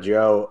JG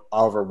Pajot,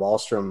 Oliver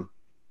Wahlstrom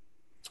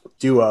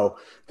duo.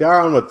 They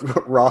are on with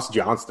Ross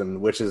Johnston,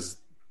 which is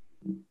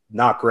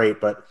not great,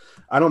 but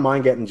I don't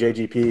mind getting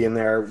JGP in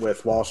there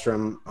with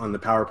Wahlstrom on the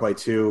power play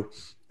too.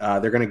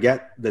 They're going to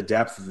get the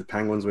depth of the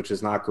Penguins, which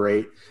is not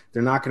great.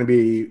 They're not going to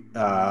be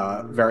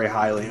very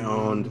highly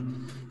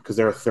owned because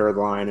they're a third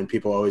line, and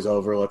people always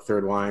overlook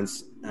third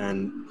lines.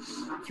 And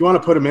if you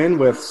want to put them in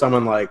with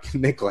someone like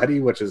Nick Leddy,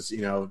 which is,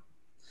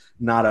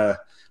 not a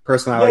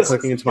person I like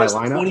clicking into my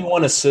lineup.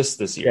 21 assists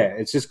this year. Yeah,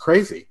 it's just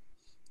crazy.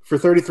 For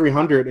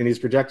 3,300, and he's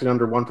projected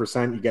under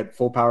 1%, you get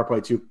full power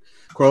play 2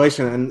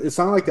 correlation. And it's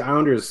not like the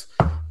Islanders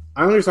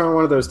aren't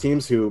one of those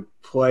teams who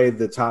play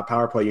the top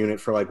power play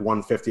unit for like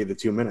 150 of the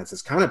 2 minutes.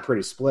 It's kind of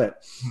pretty split.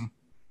 Mm-hmm.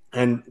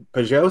 And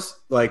Pajot,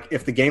 like,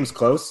 if the game's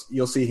close,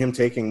 you'll see him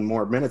taking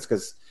more minutes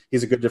because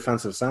he's a good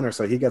defensive center.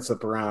 So he gets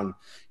up around,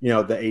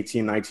 the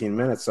 18, 19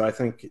 minutes. So I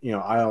think,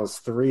 Isles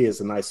 3 is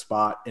a nice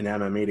spot in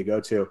MME to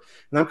go to.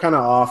 And I'm kind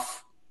of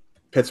off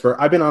Pittsburgh.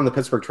 I've been on the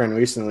Pittsburgh train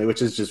recently,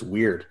 which is just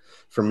weird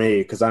for me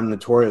because I'm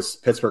notorious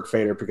Pittsburgh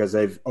fader because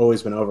they've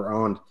always been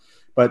over-owned.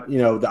 But,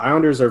 the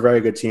Islanders are a very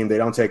good team. They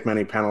don't take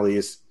many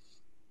penalties.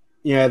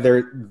 Yeah,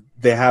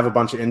 they have a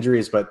bunch of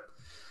injuries, but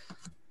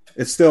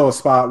it's still a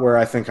spot where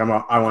I think I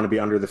want to be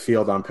under the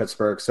field on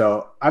Pittsburgh.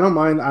 So I don't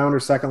mind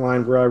Islanders second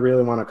line. Where I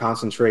really want to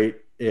concentrate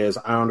is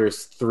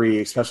Islanders 3,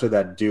 especially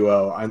that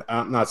duo.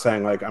 I'm not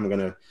saying like I'm going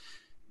to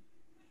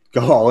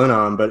go all in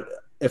on, but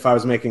if I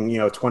was making,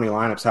 20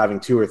 lineups,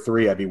 having 2 or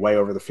 3, I'd be way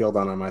over the field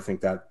on them. I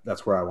think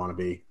that's where I want to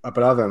be. But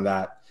other than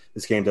that,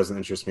 this game doesn't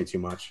interest me too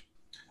much.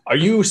 Are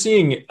you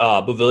seeing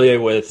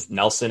Beauvillier with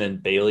Nelson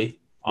and Bailey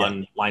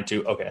on line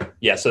 2? Okay.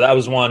 Yeah, so that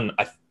was one.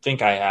 I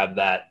think I have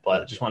that,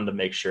 but I just wanted to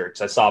make sure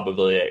because I saw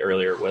Beauvillier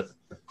earlier with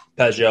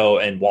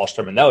Pajot and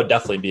Wahlstrom, and that would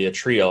definitely be a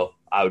trio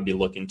I would be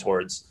looking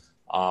towards.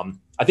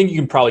 I think you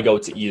can probably go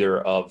to either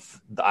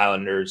of the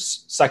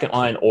Islanders' second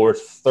line or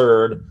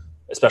third,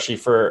 especially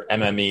for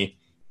MME.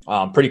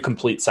 Pretty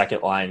complete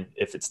second line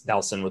if it's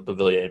Nelson with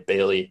Beauvillier and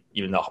Bailey,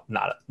 even though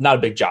not a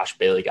big Josh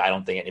Bailey guy. I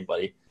don't think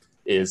anybody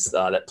is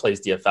that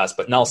plays DFS,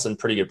 but Nelson,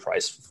 pretty good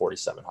price for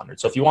 4,700.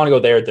 So if you want to go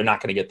there, they're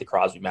not going to get the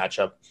Crosby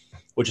matchup,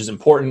 which is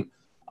important.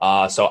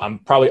 So I'm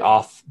probably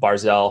off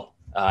Barzal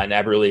and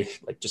Eberle,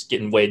 like just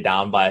getting weighed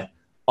down by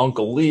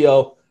Uncle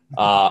Leo.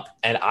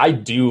 And I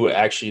do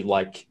actually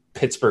like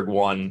Pittsburgh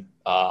 1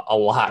 a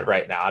lot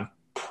right now. I'm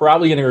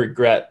probably going to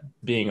regret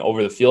being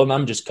over the field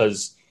on them just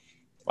because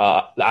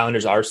the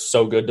Islanders are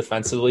so good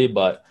defensively.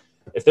 But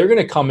if they're going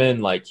to come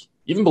in like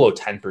even below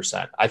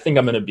 10%, I think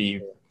I'm going to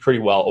be pretty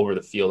well over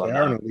the field on them. They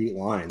are an elite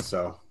line,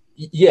 so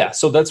yeah.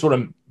 So that's what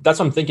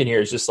I'm thinking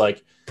here is just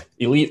like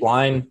elite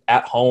line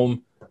at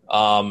home.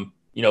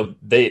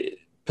 They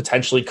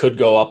potentially could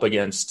go up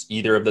against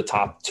either of the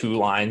top 2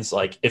 lines.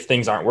 Like if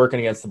things aren't working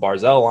against the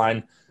Barzal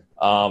line,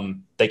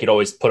 they could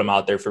always put them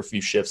out there for a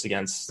few shifts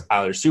against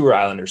Islanders 2 or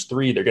Islanders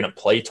 3. They're going to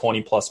play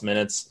 20 plus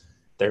minutes.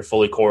 They're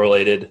fully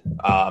correlated.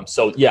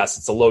 So yes,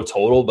 it's a low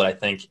total, but I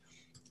think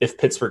if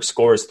Pittsburgh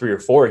scores 3 or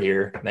 4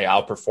 here and they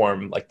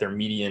outperform like their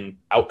median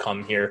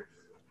outcome here,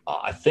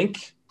 I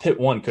think Pitt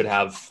 1 could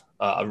have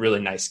a really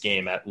nice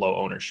game at low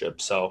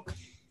ownership. So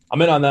I'm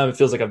in on them. It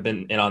feels like I've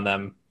been in on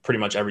them pretty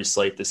much every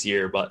slate this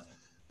year, but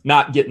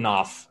not getting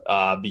off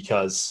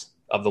because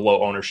of the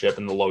low ownership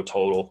and the low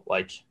total.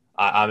 Like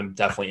I'm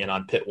definitely in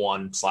on Pitt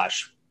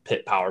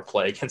 1/Pitt power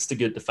play against a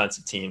good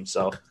defensive team.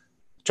 So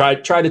try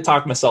to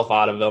talk myself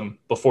out of them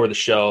before the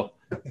show,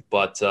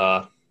 but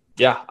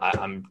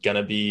I'm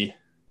gonna be.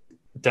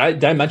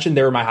 Did I mention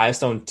they were my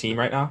highest owned team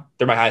right now?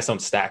 They're my highest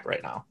owned stack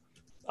right now.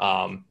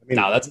 I'm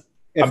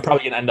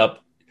probably gonna end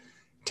up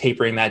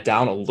tapering that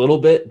down a little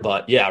bit,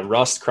 but yeah,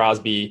 Rust,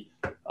 Crosby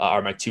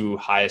are my 2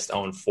 highest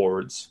owned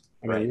forwards.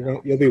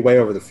 You'll be way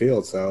over the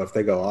field, so if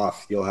they go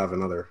off, you'll have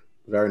another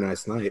very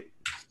nice night.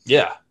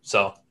 Yeah,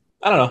 so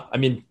I don't know. I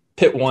mean,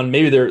 Pitt 1,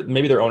 maybe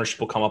their ownership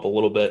will come up a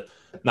little bit.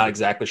 Not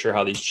exactly sure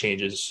how these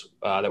changes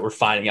that we're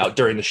finding out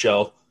during the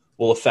show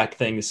will affect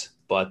things,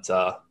 but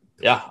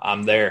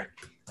I'm there.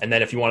 And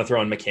then if you want to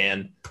throw in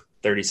McCann,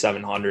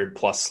 3,700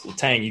 plus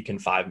Letang, you can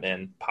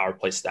 5-man power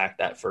play stack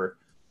that for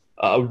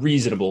a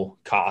reasonable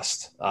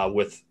cost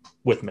with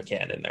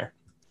McCann in there.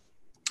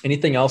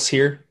 Anything else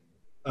here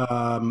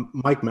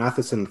Mike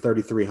Matheson,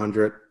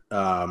 3,300.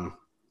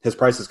 His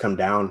price has come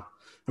down.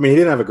 I mean, he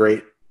didn't have a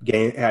great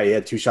game. Yeah, he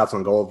had 2 shots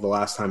on goal the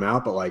last time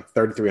out, but like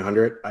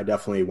 3,300, I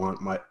definitely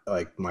want Mike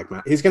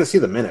He's going to see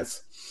the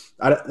minutes.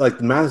 Like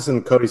the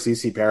Matheson Cody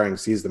Ceci pairing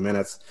sees the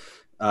minutes.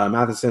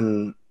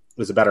 Matheson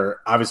was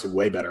obviously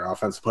way better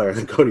offensive player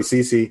than Cody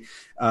Ceci.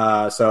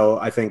 So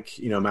I think,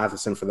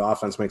 Matheson for the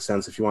offense makes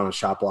sense. If you want a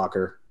shot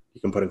blocker, you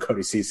can put in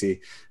Cody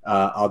Ceci.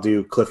 I'll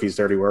do Cliffy's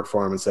dirty work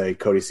for him and say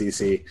Cody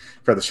Ceci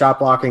for the shot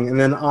blocking. And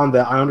then on the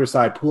Islander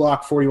side,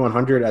 Pulak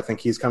 4,100. I think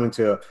he's coming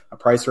to a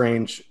price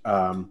range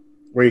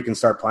where you can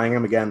start playing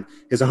him again.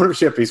 His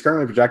ownership, he's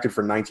currently projected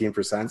for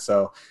 19%.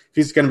 So if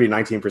he's going to be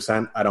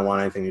 19%, I don't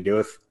want anything to do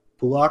with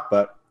Pulak.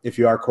 But if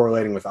you are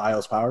correlating with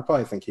Isles power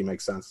play, I think he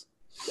makes sense.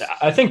 Yeah,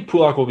 I think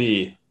Pulak will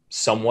be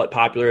somewhat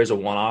popular as a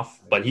one-off,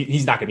 but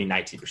he's not going to be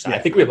 19%. Yeah. I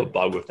think we have a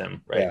bug with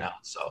him right now.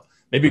 So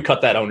maybe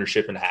cut that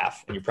ownership in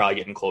half, and you're probably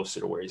getting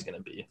closer to where he's going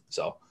to be.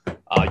 So you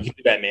can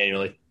do that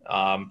manually.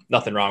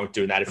 Nothing wrong with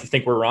doing that. If you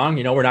think we're wrong,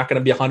 we're not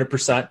going to be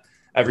 100%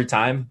 every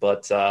time.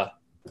 But,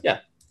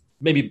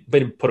 maybe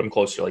put him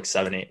closer to like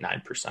 7, 8,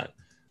 9%. And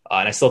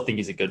I still think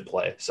he's a good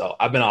play. So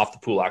I've been off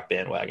the Pulak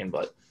bandwagon,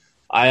 but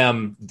I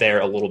am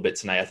there a little bit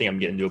tonight. I think I'm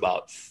getting to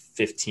about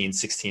 15,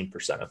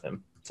 16% of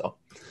him. So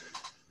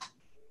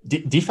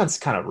defense is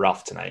kind of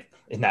rough tonight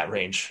in that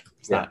range.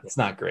 It's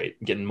not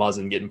great. Getting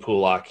Muzzin, getting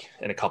Pulak,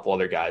 and a couple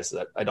other guys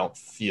that I don't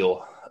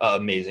feel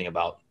amazing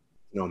about.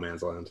 No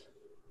man's land.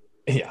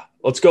 Yeah.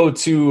 Let's go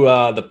to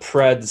the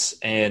Preds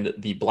and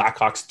the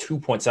Blackhawks.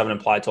 2.7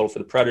 implied total for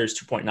the Predators,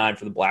 2.9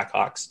 for the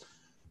Blackhawks.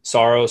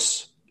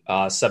 Saros,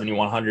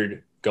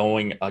 7,100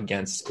 going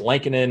against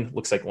Lankinen.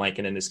 Looks like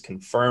Lankinen is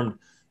confirmed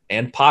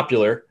and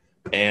popular.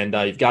 And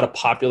you've got a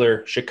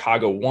popular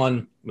Chicago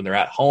 1 when they're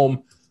at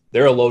home.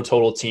 They're a low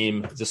total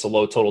team. Is this a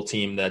low total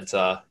team that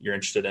you're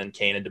interested in,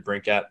 Kane and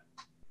DeBrincat?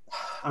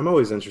 I'm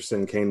always interested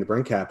in Kane and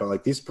DeBrincat, but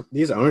like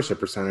these ownership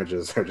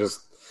percentages are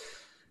just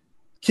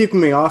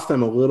keeping me off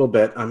them a little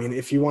bit. I mean,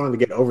 if you wanted to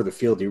get over the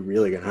field, you're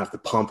really going to have to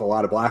pump a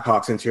lot of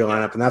Blackhawks into your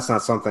lineup, and that's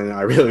not something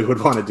I really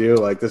would want to do.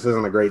 Like, this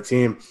isn't a great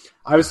team.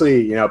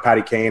 Obviously,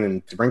 Patty Kane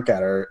and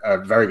DeBrincat are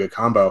a very good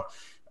combo.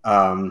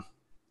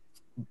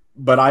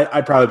 But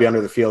I'd probably be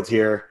under the field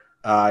here.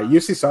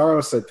 UC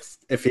Saros,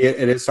 if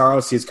it is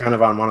Saros, he's kind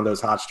of on one of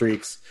those hot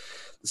streaks.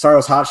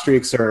 Saros hot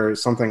streaks are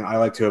something I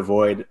like to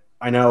avoid.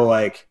 I know,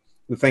 like,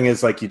 the thing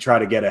is, like, you try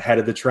to get ahead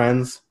of the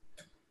trends,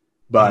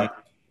 but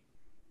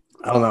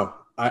I don't know.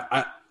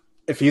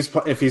 If he's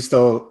going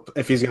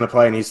to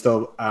play and he's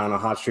still on a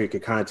hot streak,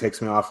 it kind of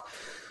takes me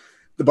off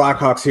the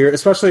Blackhawks here,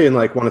 especially in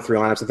like 1 to 3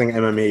 lineups. I think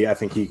MME, I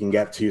think he can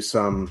get to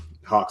some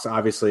Hawks.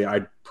 Obviously,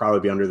 I'd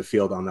probably be under the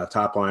field on that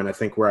top line. I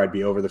think where I'd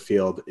be over the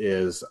field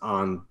is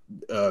on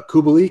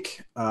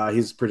Kubalik.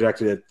 He's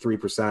projected at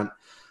 3%.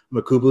 I'm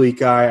a Kubalik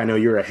guy. I know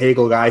you're a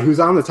Hagel guy who's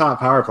on the top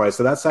power play.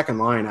 So that second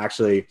line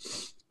actually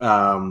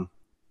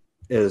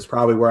is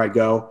probably where I'd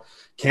go.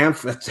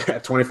 Kampf at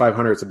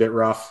 2,500, it's a bit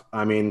rough.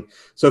 I mean,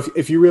 so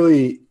if you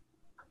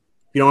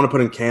don't want to put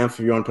in Kampf,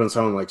 if you want to put in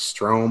someone like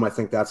Strome, I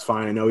think that's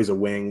fine. I know he's a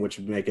wing, which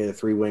would make it a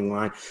 3-wing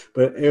line,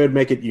 but it would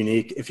make it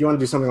unique. If you want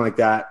to do something like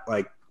that,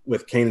 like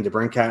with Kane and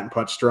DeBrincat and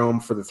put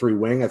Strome for the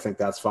 3-wing, I think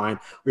that's fine.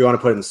 Or you want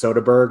to put in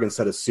Soderberg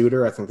instead of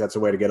Suter, I think that's a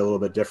way to get a little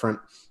bit different.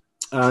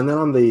 And then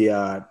on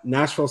the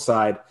Nashville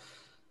side,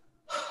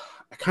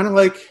 I kind of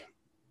like –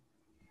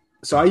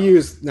 so I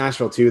used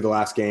Nashville 2 the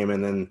last game,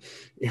 and then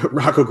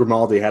Rocco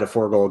Grimaldi had a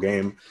 4-goal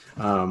game.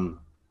 But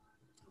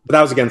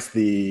that was against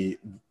the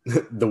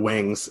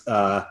Wings.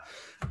 I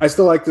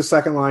still like the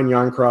second line,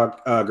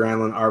 Jarnkrok,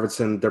 Granlund,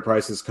 Arvidsson. Their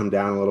prices come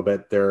down a little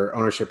bit. Their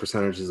ownership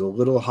percentage is a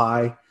little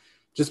high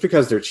just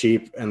because they're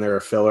cheap and they're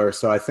a filler.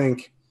 So I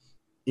think,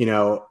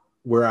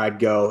 where I'd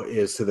go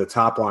is to the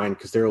top line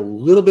because they're a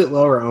little bit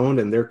lower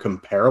owned and they're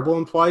comparable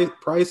in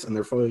price and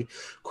they're fully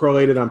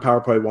correlated on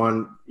Power Play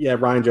 1. Yeah,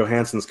 Ryan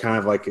Johansson's kind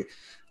of like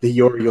the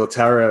Jori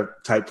Lehtera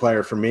type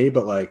player for me,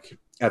 but like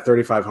at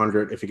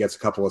 3,500, if he gets a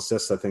couple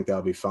assists, I think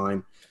that'll be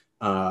fine.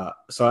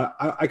 So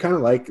I kind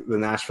of like the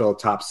Nashville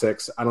top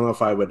 6. I don't know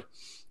if I would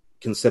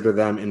consider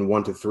them in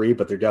 1 to 3,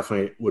 but there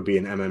definitely would be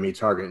an MME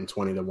target in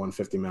 20 to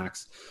 150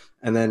 max.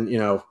 And then,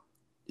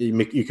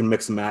 you can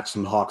mix and match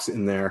some Hawks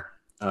in there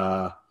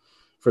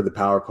for the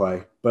power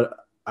play. But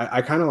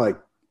I kind of like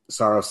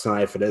Saros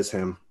tonight if it is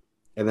him.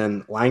 And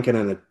then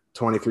Lankinen at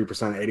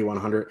 23%,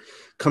 8,100,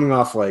 coming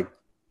off like,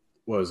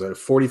 what was it, a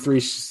 43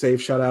 save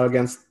shutout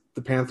against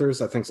the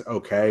Panthers. I think it's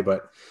okay,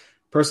 but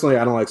personally,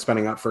 I don't like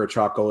spending up for a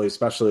chalk goalie,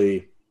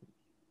 especially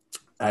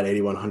at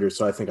 8,100.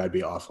 So I think I'd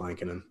be off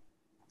Lankinen.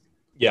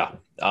 Yeah,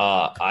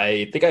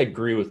 I think I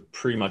agree with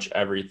pretty much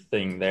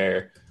everything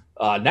there.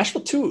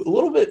 Nashville 2, a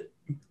little bit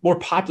more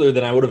popular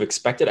than I would have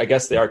expected. I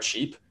guess they are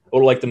cheap. I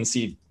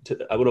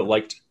would have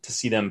liked to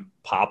see them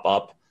pop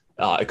up,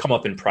 come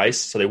up in price,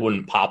 so they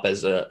wouldn't pop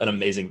as an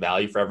amazing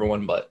value for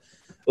everyone. But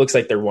it looks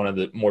like they're one of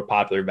the more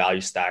popular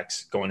value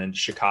stacks going into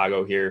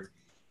Chicago here.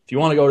 If you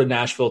want to go to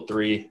Nashville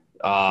 3,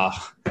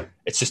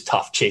 it's just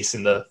tough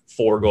chasing the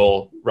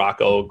 4-goal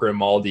Rocco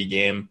Grimaldi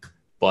game,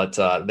 but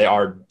they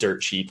are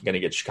dirt cheap, going to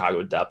get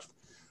Chicago depth.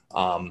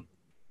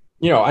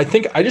 I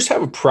think I just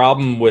have a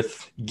problem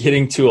with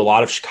getting to a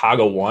lot of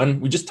Chicago 1.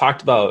 We just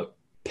talked about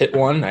Pitt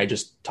 1. I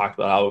just talked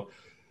about how,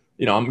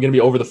 I'm going to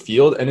be over the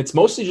field. And it's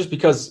mostly just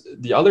because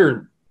the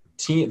other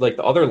team, like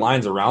the other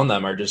lines around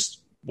them are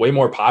just way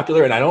more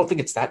popular. And I don't think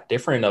it's that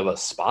different of a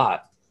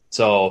spot.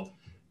 So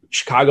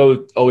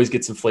Chicago always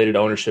gets inflated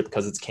ownership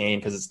because it's Kane,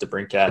 because it's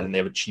DeBrincat, and they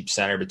have a cheap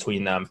center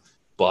between them.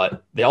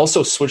 But they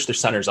also switch their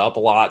centers up a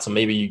lot. So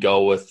maybe you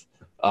go with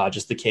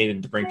just the Kane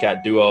and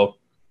DeBrincat duo.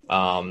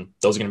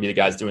 Those are going to be the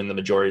guys doing the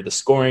majority of the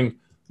scoring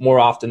more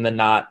often than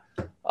not.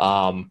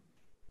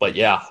 But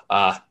yeah,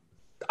 I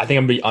think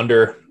I'm going to be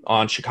under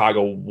on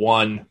Chicago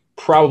 1,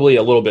 probably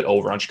a little bit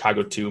over on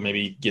Chicago 2,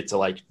 maybe get to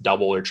like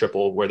double or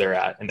triple where they're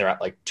at, and they're at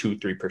like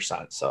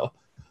 2-3%. So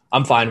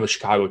I'm fine with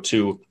Chicago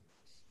 2.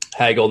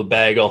 Hagel the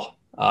Bagel,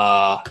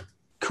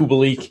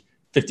 Kubalik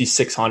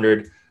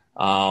 5,600.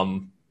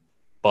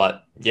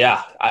 But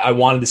yeah, I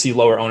wanted to see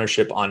lower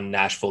ownership on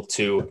Nashville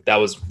too. That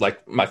was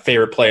like my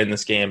favorite play in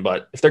this game.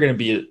 But if they're going to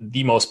be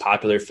the most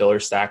popular filler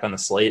stack on the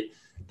slate,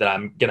 then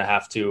I'm going to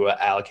have to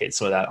allocate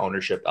some of that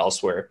ownership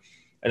elsewhere.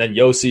 And then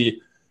Yossi,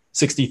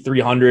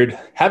 6,300.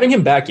 Having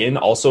him back in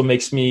also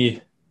makes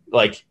me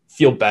like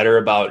feel better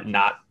about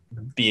not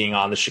being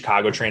on the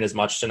Chicago train as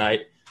much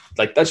tonight.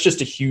 Like that's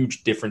just a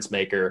huge difference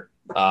maker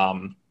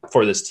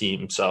for this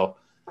team. So,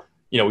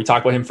 we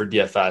talk about him for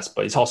DFS,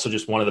 but he's also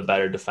just one of the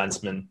better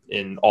defensemen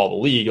in all the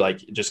league.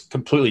 Like it just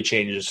completely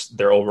changes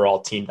their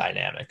overall team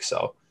dynamic.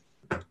 So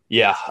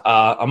yeah,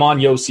 I'm on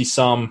Yossi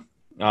some.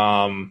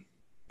 I'm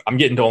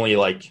getting to only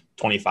like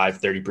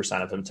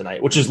 25-30% of him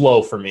tonight, which is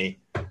low for me.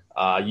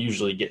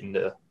 Usually getting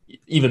to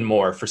even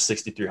more for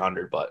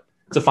 6,300, but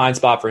it's a fine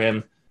spot for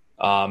him.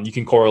 You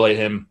can correlate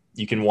him.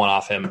 You can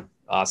one-off him.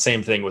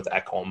 Same thing with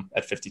Ekholm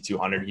at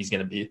 5,200. He's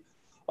going to be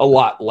a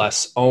lot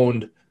less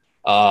owned.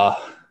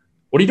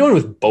 What are you doing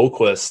with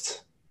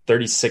Boquist,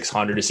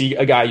 3,600? Is he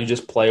a guy you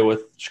just play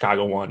with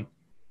Chicago 1?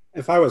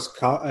 If I was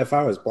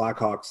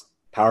Blackhawks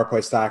power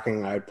play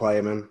stacking, I'd play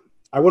him in.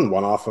 I wouldn't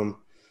one-off him.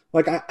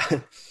 Like, I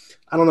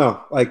don't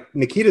know. Like,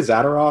 Nikita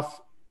Zadorov,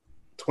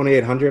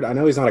 2,800. I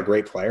know he's not a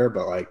great player,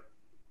 but, like,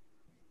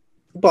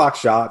 block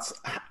shots.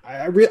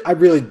 I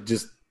really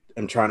just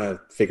am trying to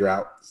figure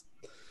out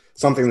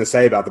something to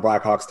say about the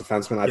Blackhawks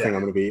defensemen. I think I'm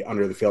going to be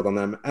under the field on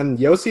them. And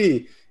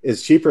Yossi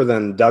is cheaper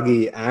than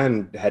Dougie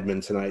and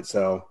Hedman tonight,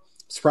 so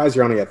surprised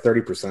you're only at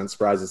 30%.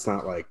 Surprised it's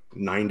not like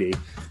 90.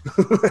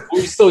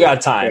 We still got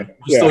time.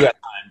 We still got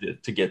time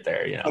to get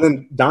there, And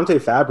then Dante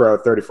Fabro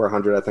at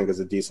 3,400, I think, is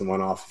a decent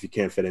one-off if you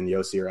can't fit in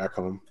Yossi or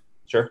Ekholm.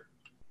 Sure.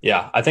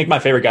 Yeah, I think my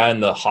favorite guy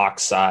on the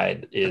Hawks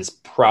side is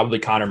probably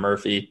Connor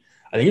Murphy.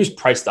 I think he was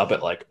priced up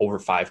at like over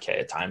 5K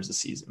at times this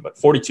season, but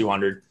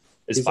 4,200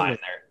 is fine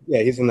there.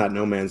 Yeah, he's in that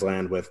no man's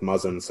land with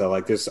Muzzin, so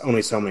like there's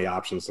only so many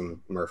options, and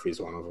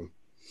Murphy's one of them.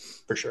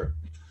 For sure.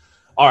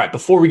 All right,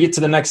 before we get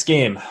to the next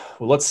game,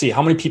 let's see.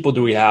 How many people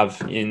do we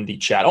have in the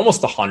chat?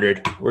 Almost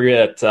 100. We're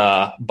at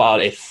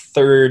about a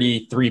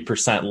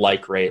 33%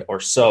 like rate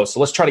or so. So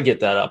let's try to get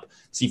that up,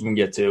 see if we can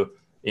get to,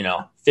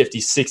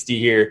 50, 60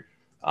 here.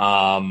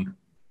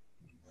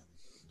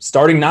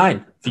 Starting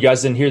 9. If you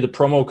guys didn't hear the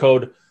promo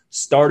code,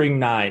 starting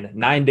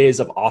 9 days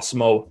of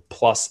Osmo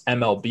plus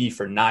MLB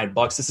for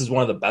 $9. This is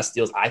one of the best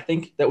deals I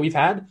think that we've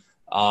had.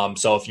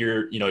 So if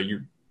you're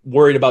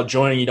worried about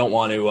joining, you don't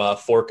want to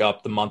fork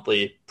up the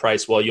monthly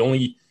price. Well, you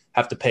only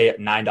have to pay at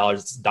 $9.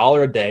 It's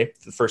 $1 a day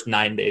for the first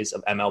 9 days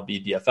of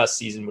MLB DFS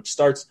season, which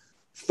starts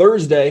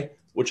Thursday,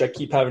 which I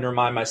keep having to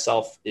remind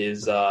myself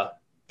is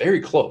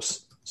very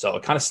close. So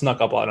it kind of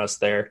snuck up on us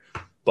there.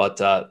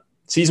 But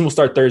season will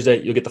start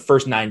Thursday. You'll get the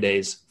first 9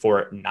 days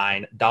for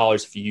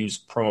 $9 if you use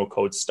promo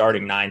code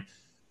starting9.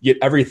 You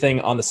get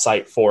everything on the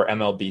site for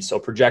MLB. So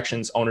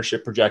projections,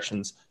 ownership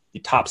projections, the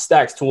top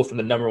stacks tool from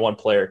the number one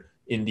player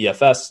in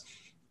DFS.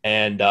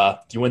 And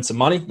if you win some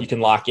money, you can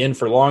lock in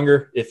for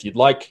longer if you'd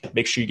like.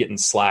 Make sure you get in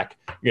Slack.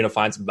 You're going to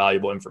find some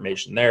valuable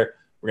information there.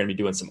 We're going to be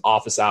doing some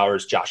office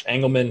hours. Josh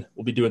Engelman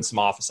will be doing some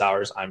office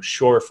hours, I'm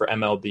sure, for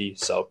MLB.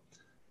 So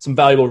some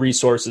valuable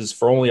resources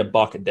for only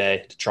 $1 a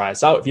day to try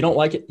us out. If you don't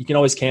like it, you can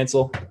always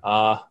cancel.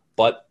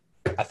 But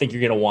I think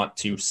you're going to want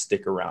to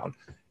stick around.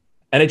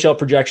 NHL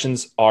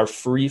projections are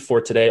free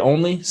for today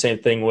only. Same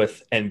thing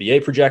with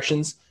NBA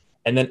projections.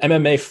 And then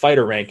MMA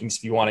fighter rankings,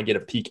 if you want to get a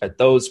peek at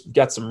those. We've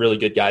got some really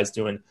good guys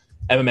doing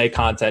MMA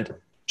content.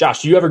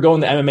 Josh, do you ever go in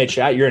the MMA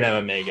chat? You're an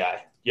MMA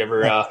guy. You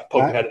ever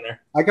poke your head in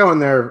there? I go in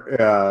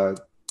there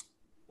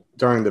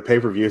during the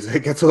pay-per-views.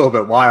 It gets a little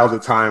bit wild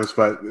at times,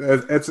 but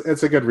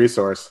it's a good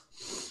resource.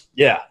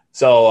 Yeah.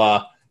 So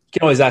you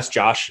can always ask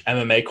Josh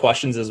MMA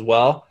questions as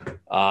well.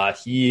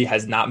 He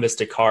has not missed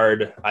a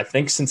card, I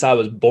think, since I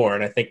was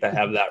born. I think I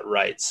have that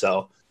right.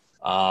 So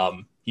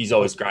he's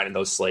always grinding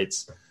those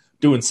slates.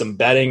 Doing some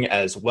betting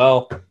as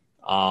well.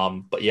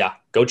 But yeah,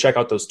 go check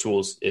out those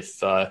tools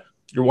if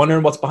you're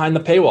wondering what's behind the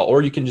paywall,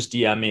 or you can just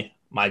DM me.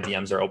 My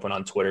DMs are open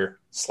on Twitter,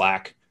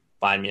 Slack.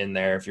 Find me in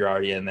there if you're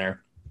already in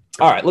there.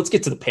 All right, let's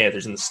get to the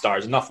Panthers and the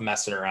Stars. Enough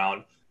messing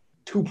around.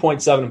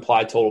 2.7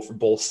 implied total for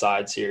both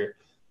sides here.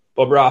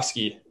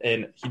 Bobrovsky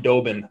and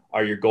Hudobin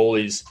are your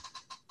goalies.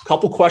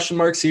 Couple question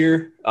marks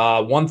here.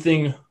 One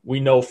thing we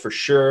know for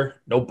sure,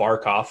 no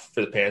Barkov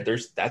for the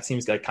Panthers. That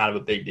seems like kind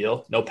of a big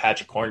deal. No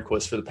Patrick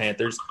Hornquist for the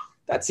Panthers.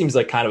 That seems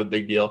like kind of a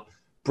big deal.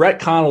 Brett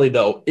Connolly,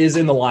 though, is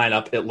in the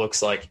lineup. It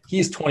looks like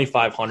he's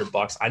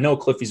 $2,500. I know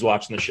Cliffy's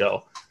watching the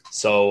show,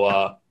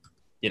 so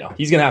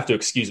he's going to have to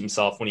excuse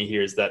himself when he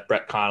hears that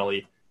Brett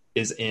Connolly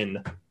is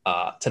in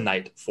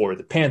tonight for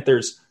the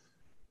Panthers.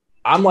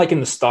 I'm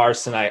liking the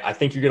Stars tonight. I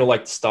think you're going to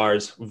like the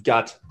Stars. We've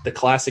got the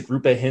classic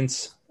Roope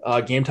Hintz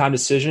game time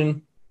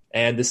decision,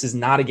 and this is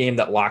not a game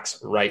that locks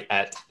right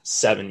at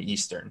 7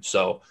 Eastern.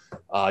 So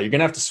you're going to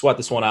have to sweat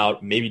this one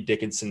out. Maybe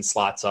Dickinson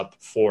slots up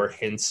for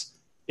Hintz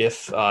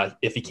if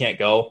he can't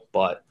go,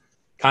 but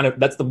kind of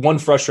that's the one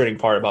frustrating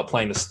part about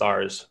playing the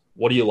Stars.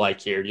 What do you like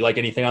here? Do you like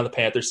anything on the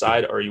Panthers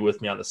side, or are you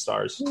with me on the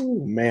Stars?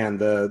 Ooh, man,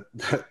 the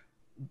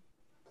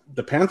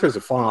Panthers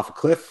have fallen off a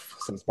cliff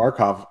since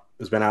Barkov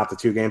has been out the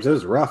 2 games. It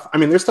was rough. I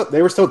mean,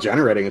 they were still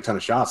generating a ton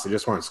of shots. They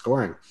just weren't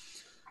scoring.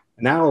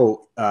 Now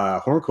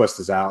Hornquist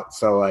is out,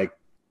 so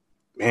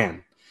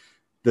man,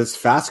 this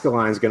Fasca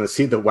line is going to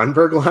see the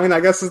Wenberg line, I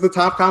guess, is the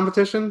top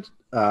competition.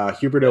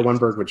 Huberdeau,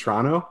 Wenberg,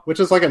 Vetrano, which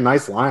is a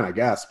nice line, I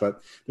guess,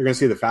 but they're going to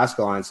see the Fasca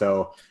line.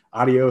 So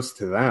adios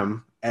to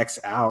them. X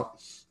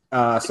out.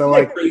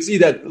 Crazy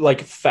that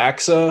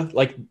Faxa,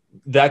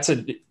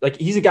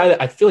 he's a guy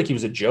that I feel like he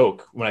was a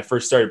joke when I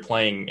first started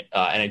playing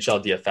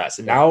NHL DFS,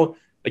 and now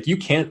you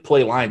can't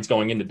play lines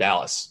going into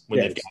Dallas when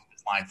they've got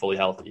this line fully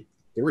healthy.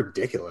 They're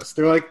ridiculous.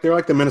 They're like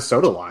the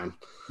Minnesota line.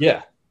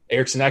 Yeah,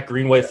 Eriksson,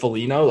 Greenway,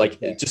 Foligno,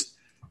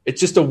 it's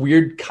just a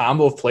weird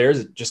combo of players.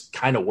 It just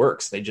kind of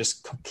works. They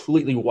just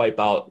completely wipe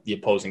out the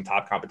opposing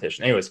top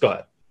competition. Anyways, go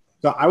ahead.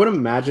 So I would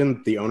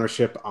imagine the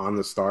ownership on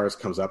the Stars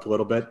comes up a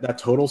little bit. That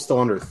total's still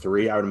under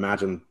 3. I would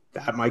imagine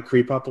that might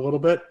creep up a little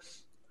bit.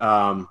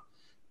 But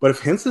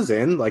if Hintz is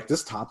in,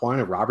 this top line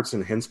of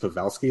Robertson, Hintz,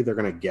 Pavelski, they're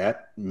going to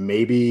get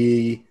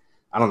maybe,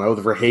 I don't know,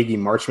 the Verhaeghe,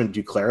 Marchment,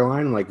 Duclair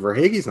line.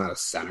 Verhaeghe's not a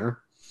center.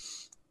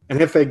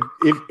 And if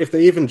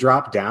they even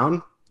drop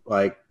down,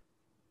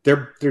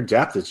 their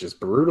depth is just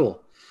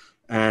brutal.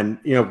 And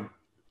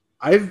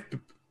I've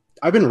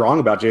been wrong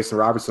about Jason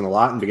Robertson a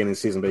lot in the beginning of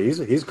the season, but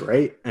he's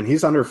great, and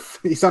he's under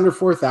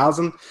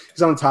 4,000.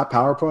 He's on the top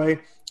power play.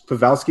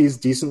 Pavelski's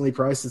decently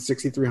priced at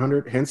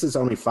 6,300. Hintz is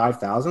only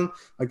 5,000.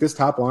 This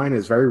top line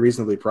is very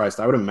reasonably priced.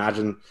 I would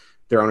imagine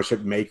their ownership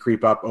may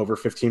creep up over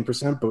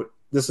 15%, but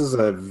this is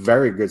a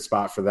very good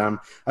spot for them.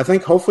 I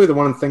think hopefully the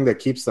one thing that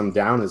keeps them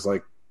down is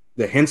the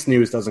Hintz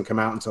news doesn't come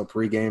out until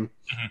pregame.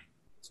 Mm-hmm.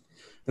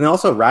 And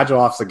also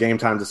Radulov's a game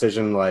time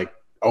decision,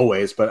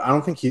 always, but I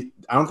don't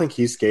think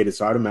he's skated,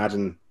 so I'd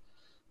imagine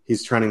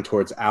he's trending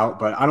towards out.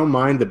 But I don't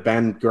mind the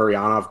Ben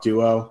Gurionov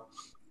duo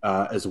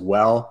as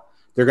well.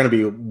 They're going to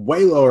be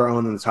way lower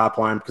owned than the top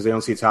line because they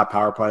don't see top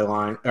power play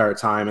line or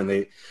time, and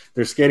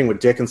they're skating with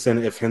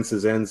Dickinson if Hintz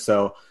is in.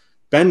 So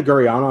Ben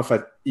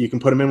Gurionov, you can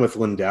put him in with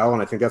Lindell,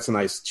 and I think that's a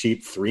nice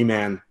cheap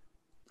 3-man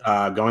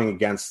going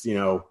against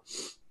a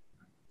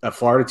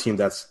Florida team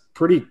that's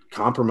pretty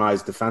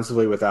compromised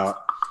defensively without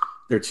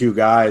their 2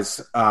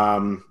 guys.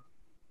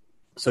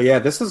 So yeah,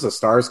 this is a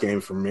Stars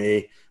game for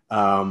me.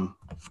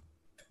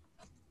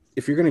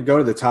 If you're going to go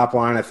to the top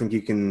line, I think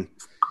you can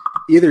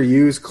either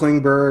use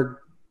Klingberg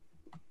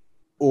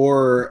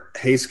or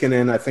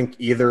Heiskanen. I think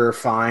either are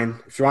fine.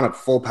 If you want a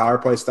full power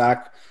play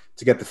stack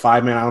to get the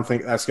 5-man, I don't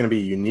think that's going to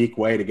be a unique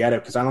way to get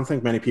it because I don't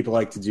think many people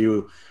like to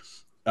do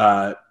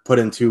put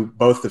into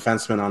both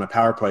defensemen on a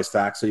power play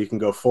stack. So you can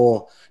go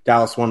full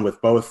Dallas 1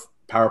 with both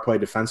power play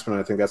defensemen.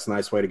 I think that's a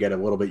nice way to get a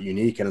little bit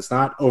unique, and it's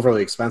not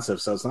overly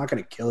expensive, so it's not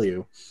going to kill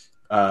you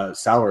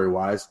salary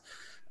wise.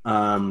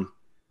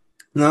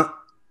 Now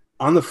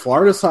on the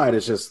Florida side,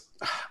 it's just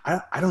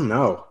I don't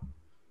know.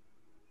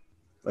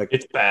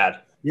 It's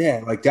bad.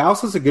 Yeah,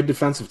 Dallas is a good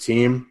defensive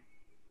team.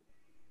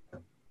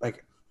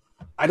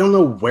 I don't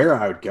know where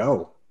I would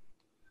go.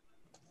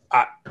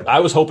 I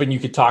was hoping you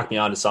could talk me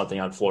onto something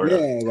on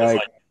Florida. Yeah,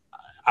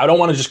 I don't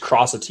want to just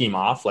cross a team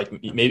off.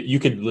 Maybe you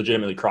could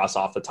legitimately cross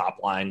off the top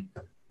line,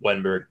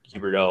 Wenberg,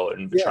 Huberdeau,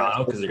 and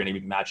Vetrano because they're going to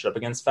be matched up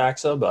against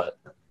Faxa. But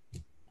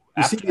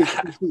you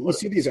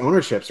see these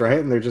ownerships, right?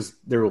 And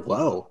they're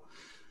low.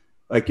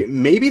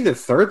 Maybe the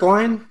third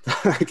line,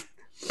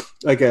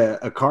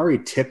 a Kari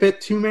Tippett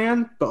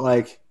 2-man,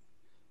 but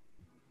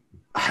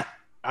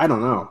I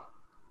don't know.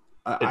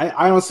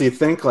 I honestly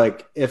think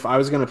if I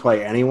was going to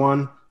play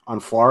anyone on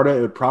Florida,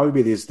 it would probably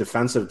be these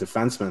defensive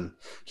defensemen,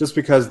 just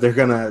because they're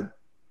going to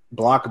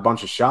block a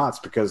bunch of shots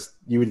because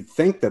you would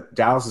think that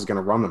Dallas is going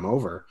to run them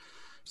over.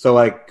 So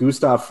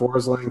Gustav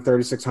Forsling,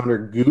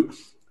 3,600,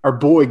 our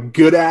boy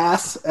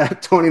Goodass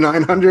at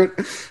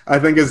 2,900, I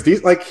think is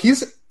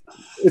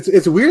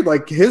it's weird.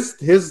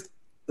 His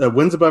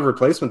wins above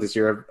replacement this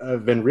year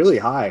have been really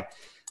high.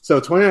 So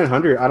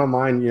 2,900, I don't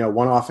mind,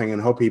 one-offing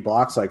and hope he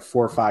blocks 4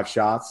 or 5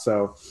 shots.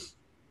 So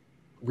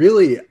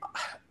really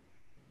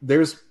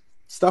there's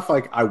stuff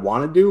I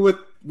want to do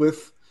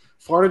with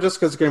Florida just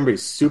because it's going to be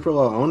super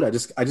low owned. I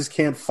just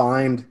can't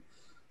find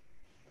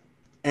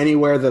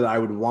anywhere that I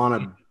would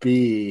want to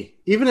be.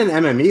 even in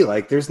MME,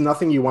 like there's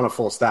nothing you want a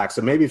full stack.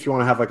 So maybe if you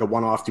want to have like a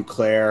one-off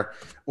Duclair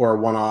or a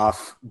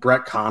one-off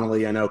Brett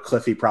Connolly, I know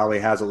Cliffy probably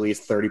has at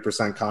least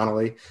 30%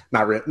 Connolly.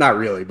 Not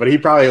really, but he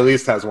probably at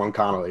least has one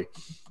Connolly.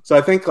 So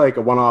I think like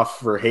a one-off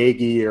for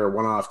Hagee or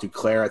one-off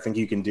Duclair, I think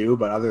you can do.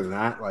 But other than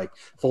that, like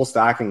full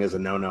stacking is a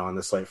no-no on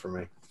this slate for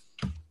me.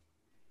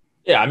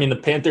 Yeah, I mean the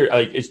Panther,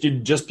 like it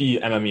should just be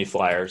MME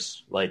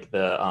flyers, like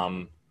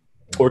the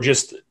or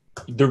just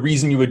the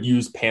reason you would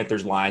use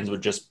Panthers lines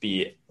would just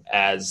be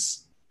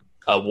as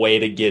a way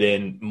to get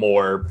in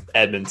more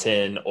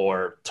Edmonton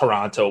or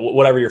Toronto,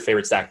 whatever your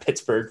favorite stack,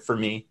 Pittsburgh for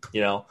me,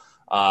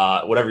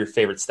 whatever your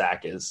favorite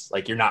stack is.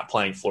 Like you're not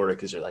playing Florida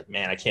because you're like,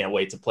 man, I can't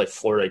wait to play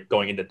Florida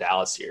going into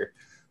Dallas here.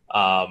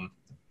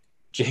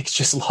 Jake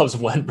just loves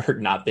Wenberg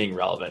not being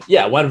relevant.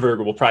 Yeah,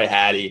 Wenberg will probably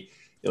Hattie.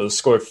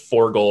 Score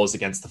 4 goals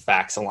against the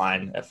Faxa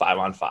line at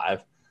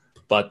 5-on-5.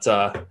 But,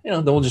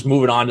 then we'll just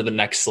move it on to the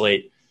next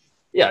slate.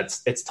 Yeah,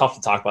 it's tough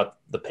to talk about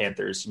the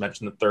Panthers. You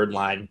mentioned the third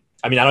line.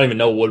 I mean, I don't even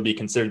know what would be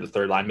considered the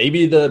third line.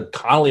 Maybe the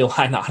Connolly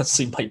line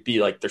honestly might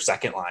be like their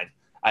second line.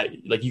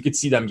 You could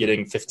see them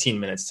getting 15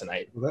 minutes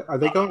tonight. Are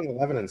they going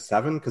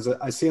 11-7? Because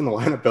I see in the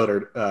lineup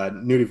builder,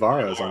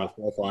 Nudivaro is on the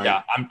fourth line.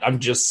 Yeah, I'm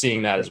just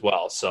seeing that as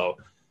well. So,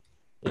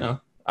 I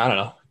don't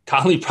know.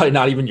 Connolly probably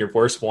not even your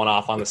worst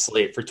one-off on the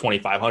slate for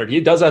 2,500.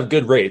 He does have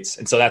good rates,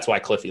 and so that's why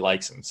Cliffy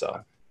likes him. So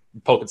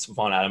I'm poking some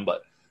fun at him.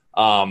 But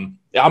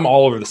I'm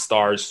all over the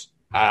Stars.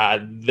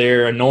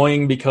 They're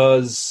annoying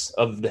because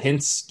of the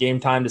Hintz game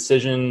time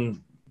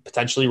decision,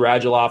 potentially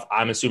Radulov.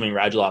 I'm assuming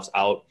Radulov's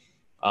out.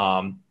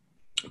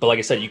 But like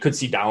I said, you could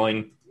see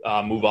Dowling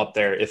move up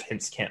there if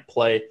Hintz can't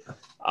play.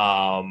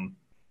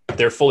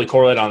 They're fully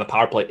correlated on the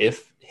power play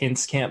if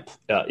Hintz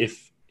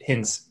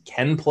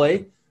can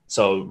play.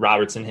 So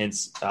Robertson,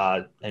 Hintz,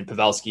 and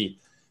Pavelski,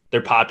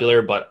 they're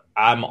popular, but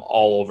I'm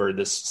all over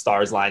this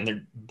Stars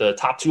line. The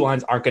top 2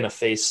 lines aren't going to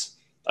face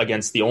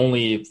against the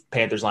only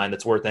Panthers line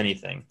that's worth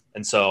anything.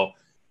 And so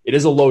it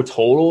is a low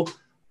total,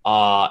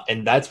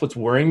 and that's what's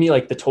worrying me.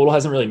 Like the total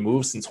hasn't really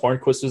moved since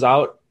Hornquist was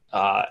out.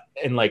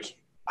 And like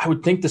I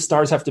would think the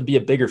Stars have to be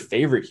a bigger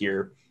favorite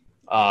here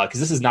because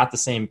this is not the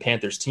same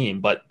Panthers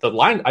team. But the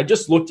line, I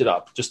just looked it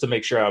up just to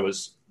make sure I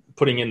was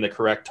putting in the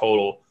correct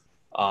total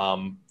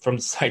from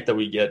the site that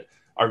we get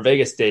our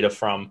Vegas data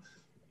from.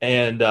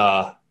 And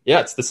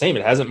it's the same.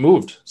 It hasn't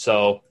moved.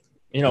 So,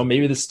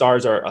 maybe the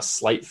Stars are a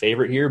slight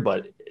favorite here,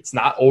 but it's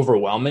not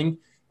overwhelming.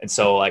 And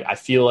so like, I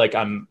feel like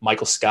I'm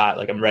Michael Scott,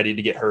 like I'm ready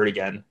to get hurt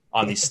again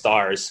on these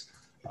Stars.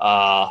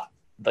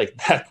 Like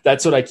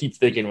that's what I keep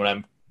thinking when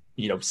I'm,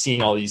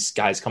 seeing all these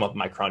guys come up in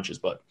my crunches,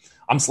 but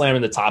I'm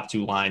slamming the top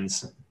 2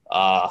 lines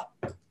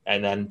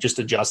and then just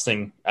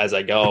adjusting as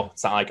I go.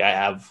 It's not like I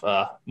have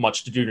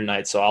much to do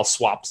tonight, so I'll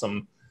swap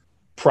some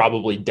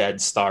probably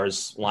dead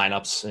Stars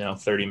lineups,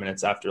 30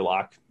 minutes after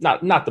lock.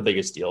 Not the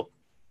biggest deal.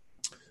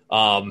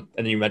 And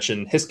then you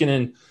mentioned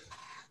Heiskanen,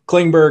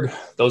 Klingberg.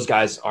 Those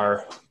guys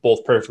are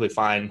both perfectly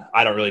fine.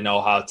 I don't really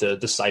know how to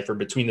decipher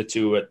between the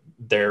two at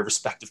their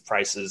respective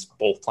prices,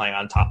 both playing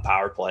on top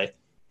power play.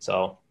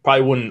 So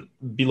probably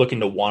wouldn't be looking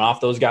to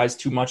one-off those guys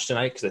too much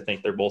tonight because I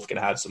think they're both going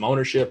to have some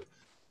ownership.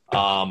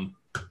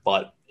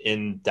 But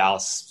in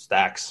Dallas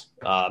stacks,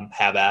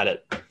 have at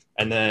it.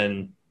 And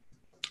then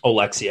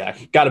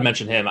Oleksiak, got to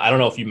mention him. I don't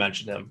know if you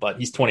mentioned him, but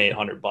he's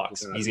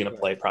 $2,800. He's going to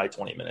play probably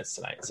 20 minutes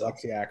tonight. So.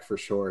 Oleksiak for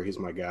sure. He's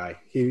my guy.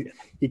 He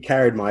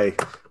carried my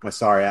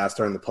sorry ass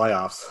during the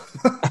playoffs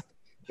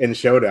in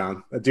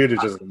Showdown. That dude is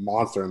just a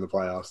monster in the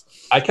playoffs.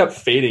 I kept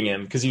fading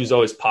him because he was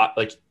always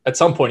like at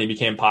some point he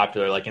became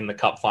popular like in the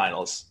Cup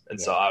finals,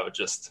 and so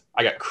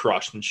I got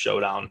crushed in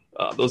Showdown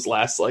those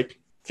last like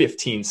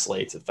 15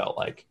 slates. It felt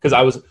like because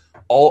I was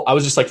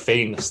just like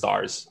fading the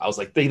Stars. I was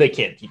like they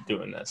can't keep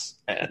doing this,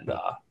 and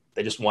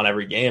they just won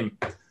every game.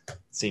 It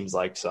seems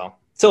like so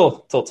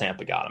till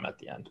Tampa got him at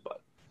the end,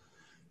 but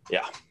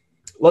yeah.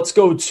 Let's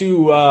go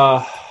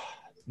to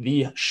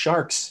the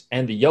Sharks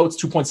and the Yotes.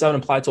 2.7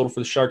 implied total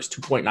for the Sharks,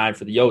 2.9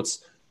 for the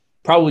Yotes.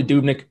 Probably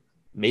Dubnyk,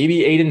 maybe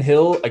Aiden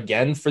Hill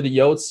again for the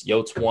Yotes.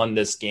 Yotes won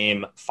this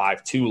game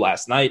 5-2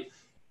 last night.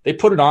 They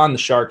put it on the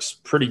Sharks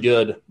pretty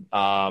good.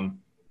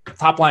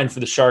 Top line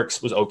for the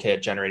Sharks was okay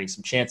at generating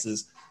some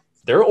chances.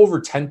 They're over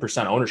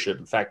 10% ownership.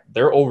 In fact,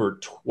 they're over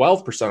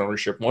 12%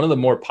 ownership. One of the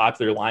more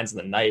popular lines in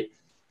the night.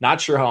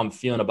 Not sure how I'm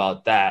feeling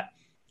about that.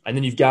 And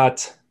then you've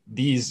got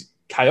these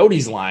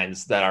Coyotes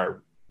lines that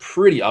are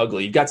pretty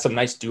ugly. You've got some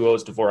nice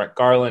duos, Dvorak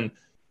Garland,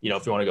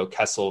 if you want to go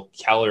Kessel,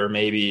 Keller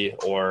maybe,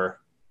 or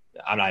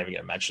I'm not even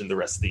going to mention the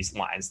rest of these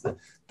lines.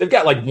 They've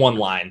got like one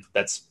line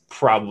that's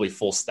probably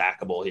full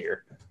stackable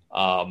here.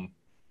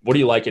 What do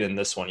you like it in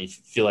this one? You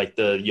feel like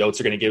the Yotes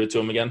are going to give it to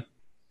him again?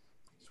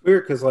 It's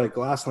weird because like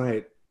last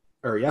night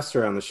or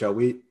yesterday on the show,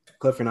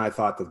 Cliff and I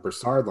thought the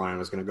Broussard line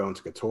was going to go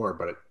into Couture,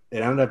 but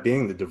it ended up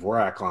being the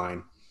Dvorak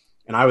line.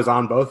 And I was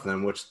on both of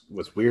them, which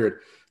was weird.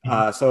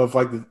 So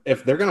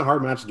if they're going to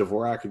hard match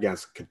Dvorak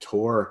against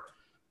Couture,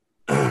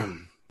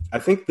 I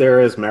think there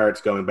is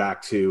merits going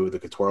back to the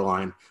Couture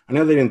line. I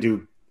know they didn't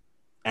do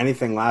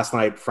anything last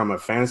night from a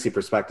fantasy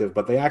perspective,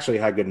 but they actually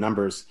had good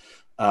numbers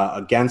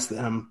against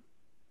them.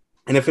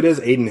 And if it is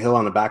Aiden Hill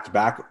on a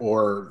back-to-back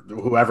or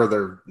whoever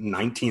their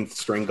 19th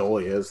string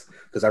goalie is,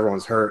 because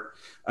everyone's hurt,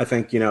 I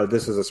think,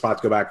 this is a spot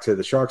to go back to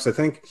the Sharks. I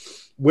think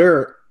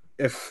where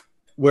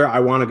I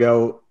want to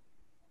go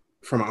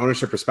from an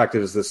ownership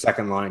perspective is the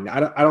second line. I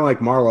don't like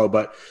Marlowe,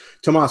 but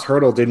Tomas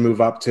Hertl did move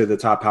up to the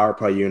top power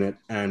play unit,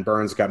 and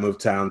Burns got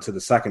moved down to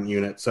the second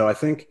unit. So I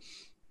think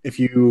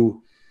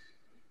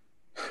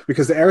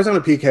because the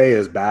Arizona PK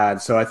is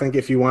bad, so I think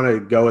if you want to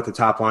go with the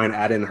top line,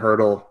 add in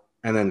Hertl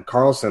and then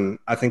Carlson,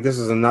 I think this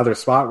is another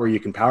spot where you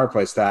can power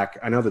play stack.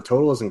 I know the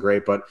total isn't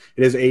great, but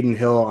it is Aiden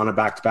Hill on a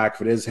back-to-back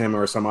if it is him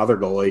or some other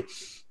goalie.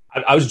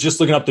 I was just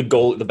looking up the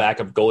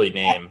backup goalie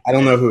name. I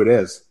don't know who it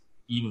is.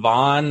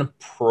 Ivan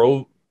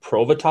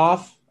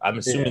Provatov. I'm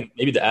assuming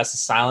maybe the S is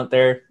silent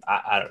there.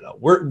 I don't know.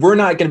 We're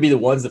not going to be the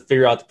ones to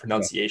figure out the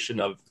pronunciation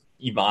of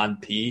Ivan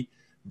P.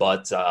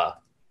 But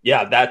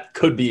that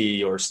could be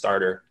your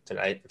starter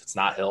tonight if it's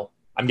not Hill.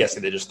 I'm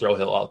guessing they just throw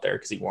Hill out there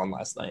because he won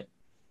last night.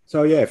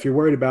 So if you're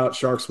worried about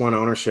Sharks 1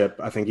 ownership,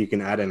 I think you can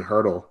add in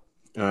Hertl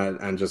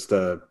and just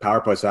a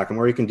power play stack, and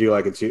where you can do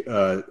like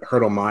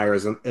Hertl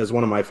Myers is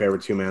one of my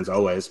favorite 2-mans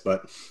always.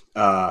 But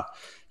I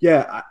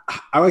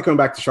like going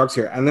back to Sharks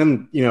here, and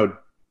then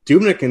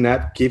Dubnyk in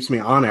that keeps me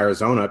on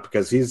Arizona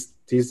because he's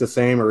the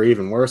same or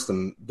even worse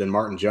than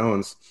Martin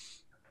Jones.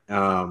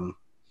 I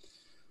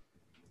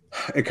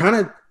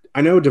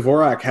know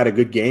Dvorak had a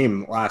good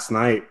game last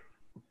night,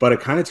 but it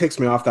kind of takes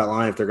me off that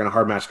line if they're going to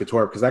hard match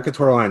Couture, because that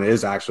Couture line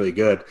is actually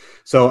good.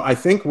 So I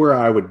think where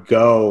I would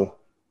go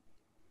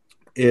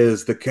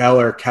is the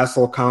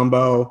Keller-Kessel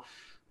combo,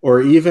 or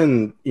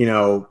even,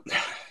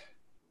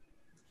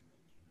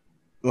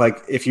 like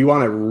if you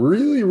want a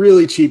really,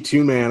 really cheap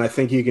 2-man, I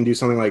think you can do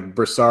something like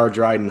Brassard,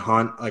 Dryden,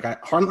 Hunt.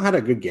 Hunt had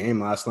a good game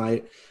last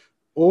night.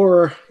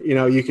 Or,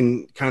 you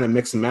can kind of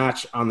mix and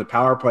match on the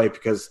power play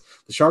because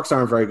the Sharks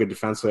aren't very good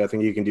defensively. I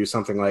think you can do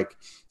something like,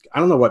 I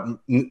don't know what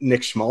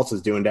Nick Schmaltz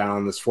is doing down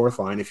on this fourth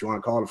line, if you want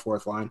to call it a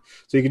fourth line.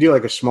 So you could do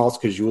like a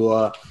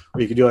Schmaltz-Kajula,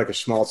 or you could do like a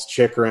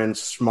Schmaltz-Chikrin,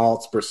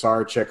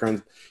 Schmaltz-Brassard,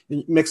 Chikrin.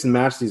 Mix and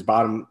match these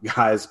bottom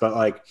guys. But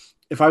like,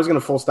 if I was going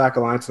to full stack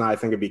a line tonight, I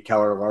think it'd be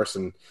Keller,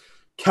 Larson,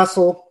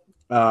 Kessel.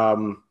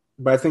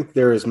 But I think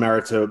there is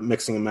merit to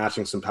mixing and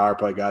matching some power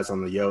play guys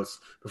on the Yotes.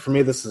 But for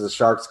me, this is a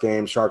Sharks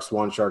game. Sharks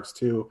 1, Sharks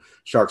 2,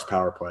 Sharks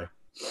power play.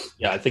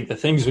 Yeah, I think the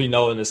things we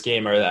know in this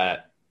game are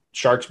that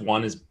Sharks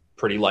 1 is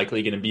pretty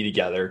likely going to be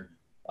together.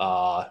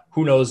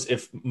 Who knows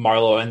if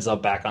Marlowe ends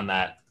up back on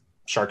that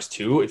Sharks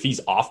 2. If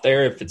he's off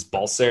there, if it's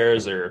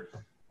Balceres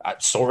or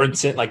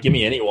Sorensen, like give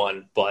me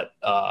anyone but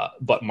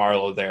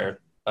Marlowe there.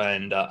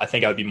 And I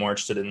think I would be more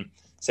interested in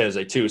San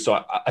Jose too.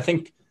 So I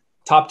think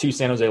top 2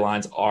 San Jose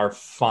lines are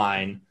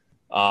fine.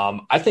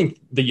 I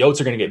think the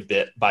Yotes are going to get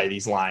bit by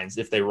these lines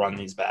if they run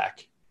these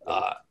back.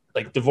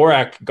 Like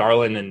Dvorak,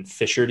 Garland, and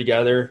Fisher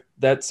together,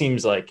 that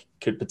seems like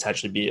could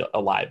potentially be a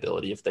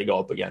liability if they go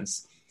up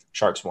against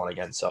Sharks 1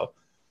 again. So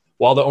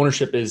while the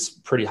ownership is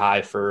pretty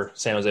high for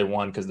San Jose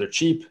 1 because they're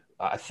cheap,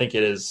 I think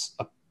it is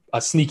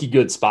a sneaky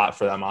good spot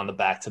for them on the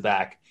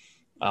back-to-back,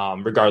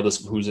 regardless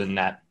of who's in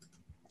net.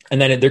 And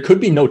then there could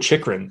be no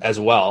Chikrin as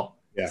well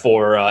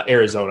for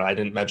Arizona. I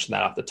didn't mention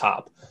that off the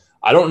top.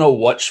 I don't know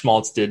what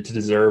Schmaltz did to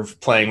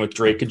deserve playing with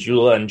Drake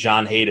Caggiula and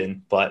John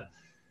Hayden, but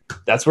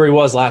that's where he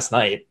was last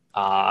night.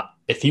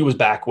 If he was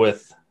back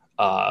with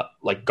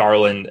like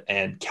Garland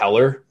and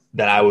Keller,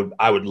 then I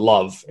would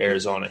love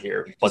Arizona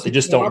here. But they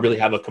just don't really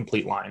have a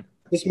complete line.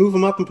 Just move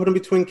him up and put him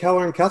between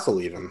Keller and Kessel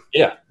even.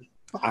 Yeah.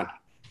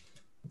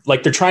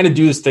 Like they're trying to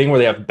do this thing where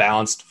they have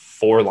balanced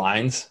 4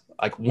 lines.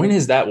 Like when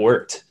has that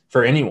worked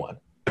for anyone?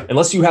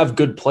 Unless you have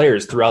good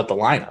players throughout the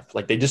lineup.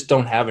 Like they just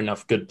don't have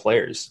enough good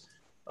players.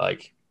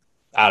 Like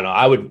I don't know.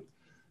 I would,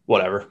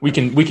 whatever. We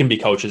can be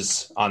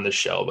coaches on this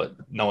show, but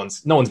no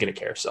one's gonna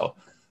care. So,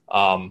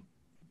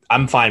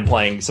 I'm fine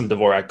playing some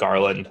Dvorak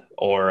Garland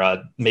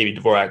or maybe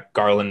Dvorak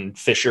Garland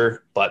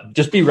Fisher, but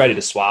just be ready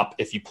to swap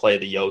if you play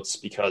the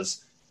Yotes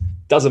because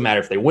it doesn't matter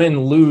if they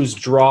win, lose,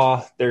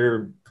 draw.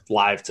 They're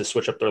live to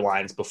switch up their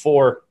lines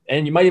before,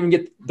 and you might even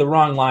get the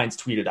wrong lines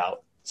tweeted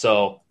out.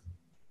 So,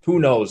 who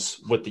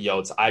knows with the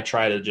Yotes? I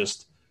try to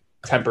just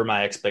temper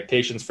my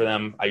expectations for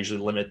them. I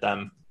usually limit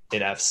them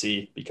in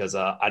FC because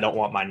I don't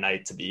want my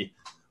night to be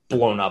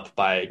blown up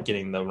by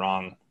getting the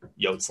wrong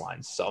Yotes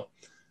lines. So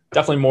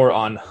definitely more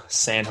on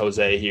San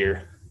Jose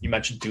here. You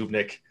mentioned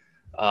Dubnyk.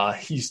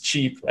 He's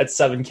cheap at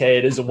 7K.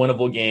 It is a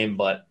winnable game,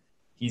 but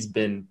he's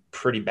been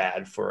pretty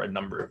bad for a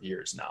number of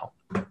years now.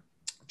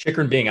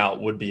 Chikrin being out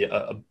would be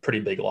a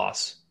pretty big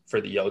loss for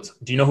the Yotes.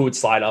 Do you know who would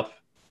slide up?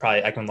 Probably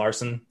Ekman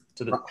Larson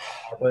to the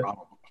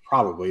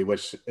probably,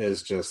 which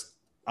is just,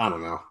 I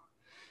don't know.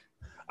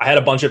 I had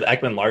a bunch of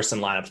Ekman Larson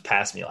lineups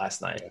pass me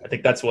last night. I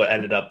think that's what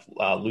ended up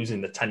losing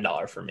the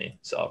 $10 for me.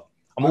 So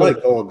I'm like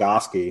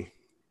Goligoski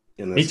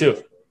in this. Me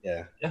too.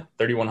 Yeah.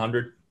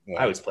 3,100. Yeah.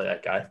 I always play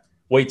that guy.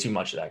 Way too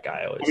much of that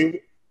guy always. I mean,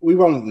 we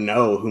won't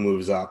know who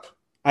moves up.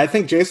 I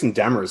think Jason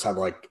Demers had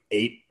like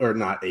 8 or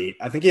not 8.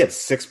 I think he had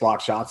 6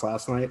 block shots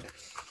last night.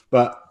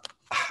 But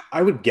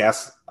I would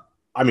guess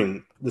I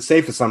mean, the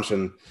safe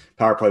assumption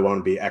power play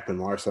won't be Ekman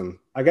Larson.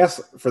 I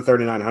guess for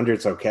 3,900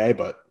 it's okay,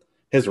 but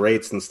his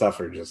rates and stuff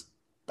are just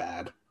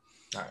bad.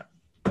 All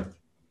right.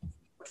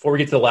 Before we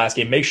get to the last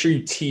game, make sure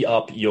you tee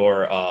up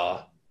your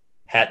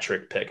hat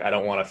trick pick. I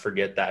don't want to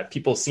forget that.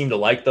 People seem to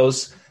like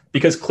those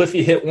because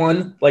Cliffy hit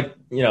one. Like,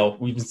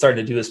 we've been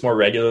starting to do this more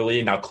regularly,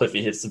 and now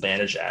Cliffy hits the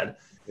Bandage ad.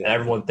 And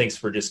everyone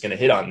thinks we're just going to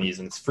hit on these,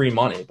 and it's free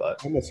money.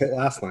 But I almost hit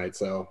last night,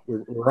 so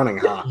we're running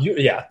hot.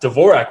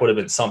 Dvorak would have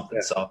been something.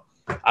 Yeah. So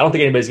I don't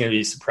think anybody's going to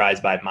be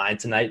surprised by mine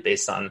tonight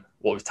based on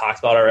what we've talked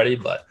about already.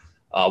 But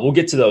we'll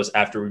get to those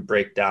after we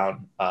break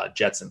down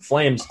Jets and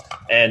Flames.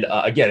 And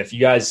again, if you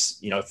guys,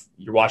 if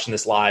you're watching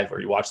this live or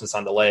you're watching this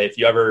on delay, if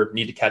you ever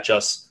need to catch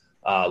us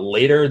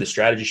later, the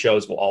strategy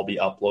shows will all be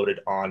uploaded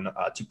on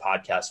to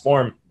podcast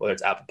form, whether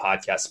it's Apple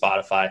Podcasts,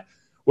 Spotify,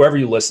 wherever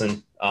you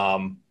listen.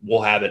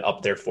 We'll have it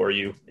up there for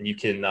you, and you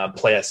can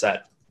play us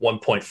at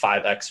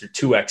 1.5x or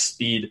 2x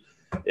speed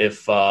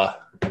if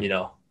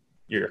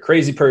you're a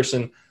crazy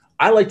person.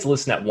 I like to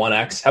listen at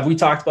 1x. Have we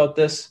talked about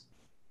this?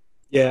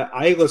 Yeah,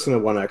 I listen to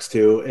 1x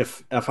too.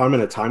 If I'm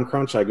in a time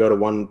crunch, I go to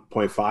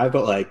 1.5,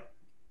 but like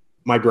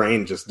my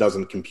brain just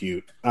doesn't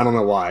compute. I don't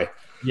know why.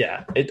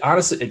 Yeah, it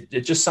honestly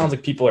it just sounds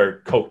like people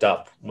are coked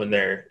up when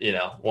they're get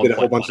a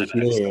whole bunch of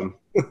helium.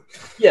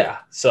 Yeah,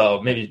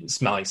 so maybe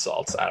smelling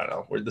salts. I don't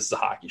know. This is a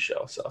hockey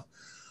show, so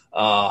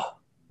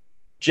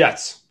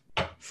Jets,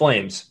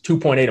 Flames,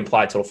 2.8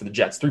 implied total for the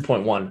Jets,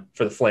 3.1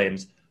 for the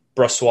Flames.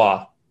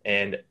 Brossoit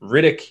and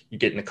Riddick, you're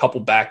getting a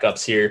couple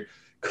backups here.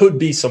 Could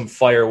be some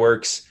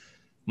fireworks.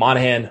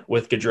 Monahan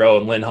with Gaudreau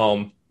and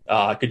Lindholm.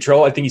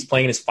 Gaudreau, I think he's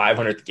playing his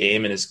 500th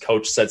game, and his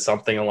coach said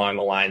something along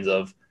the lines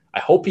of, I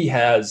hope he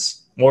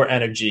has more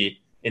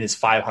energy in his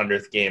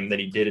 500th game than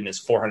he did in his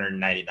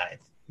 499th.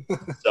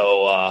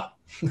 So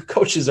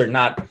coaches are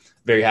not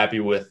very happy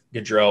with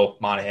Gaudreau,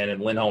 Monahan,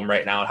 and Lindholm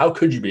right now. And how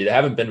could you be? They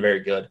haven't been very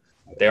good.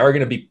 They are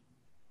going to be,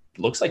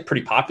 looks like,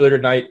 pretty popular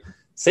tonight.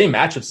 Same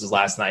matchups as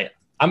last night.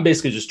 I'm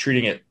basically just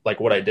treating it like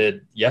what I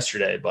did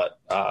yesterday. But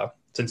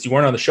since you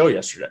weren't on the show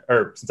yesterday,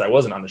 or since I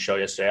wasn't on the show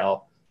yesterday,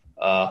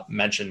 I'll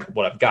mention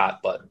what I've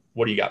got. But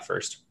what do you got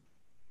first?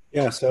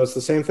 Yeah, so it's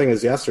the same thing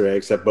as yesterday,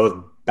 except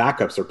both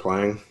backups are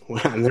playing,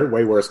 and they're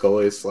way worse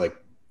goalies. Like,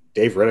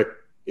 Dave Riddick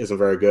isn't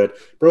very good.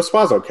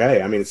 Brossoit's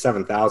okay. I mean, it's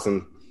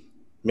 7,000.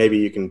 Maybe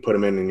you can put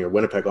him in your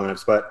Winnipeg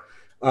lineups. But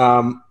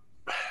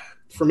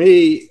for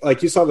me,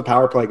 like, you saw the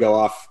power play go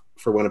off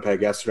for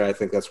Winnipeg yesterday. I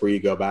think that's where you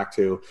go back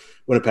to.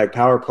 Winnipeg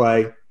power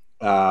play.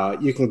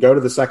 You can go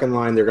to the second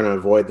line. They're going to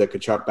avoid the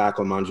Tkachuk,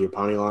 Backlund,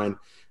 Mangiapane line.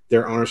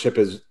 Their ownership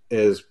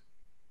is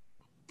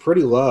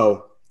pretty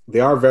low. They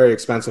are very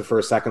expensive for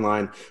a second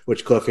line,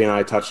 which Cliffy and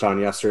I touched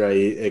on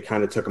yesterday. It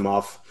kind of took them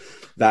off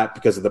that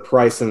because of the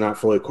price and not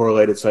fully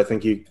correlated. So I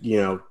think you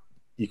can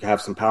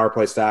have some power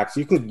play stacks.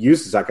 You can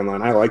use the second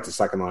line. I like the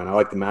second line. I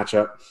like the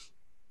matchup.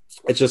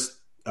 It's just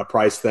a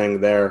price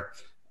thing there.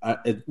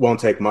 It won't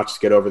take much to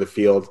get over the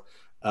field.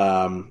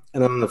 And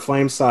then on the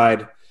Flames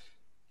side,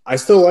 I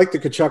still like the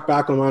Tkachuk,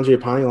 Backlund,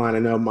 Mangiapane line. I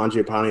know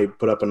Mangiapane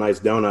put up a nice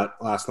donut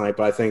last night,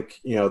 but I think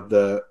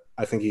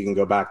I think you can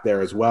go back there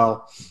as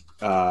well.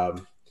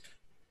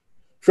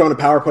 If you want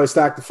to power play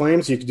stack the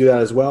Flames, you can do that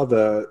as well.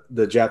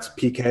 The Jets'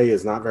 PK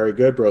is not very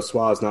good.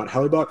 Brossoit is not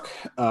Hellebuck.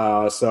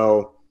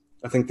 So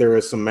I think there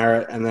is some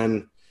merit. And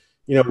then,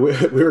 we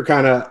were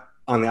kind of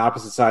on the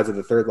opposite sides of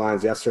the third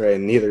lines yesterday,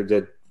 and neither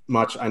did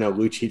much. I know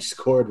Lucic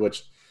scored,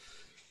 which,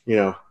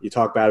 you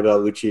talk bad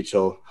about Lucic,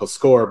 he'll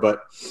score.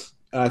 But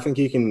I think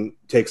you can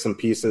take some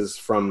pieces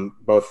from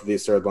both of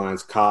these third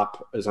lines.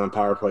 Kopp is on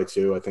power play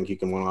too. I think you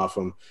can one-off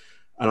him.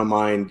 I don't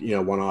mind,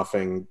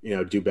 one-offing,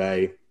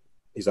 Dubé.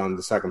 He's on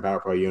the second power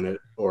play unit,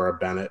 or a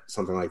Bennett,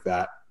 something like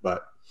that.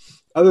 But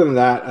other than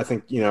that, I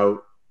think,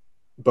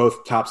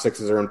 both top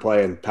sixes are in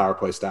play and power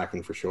play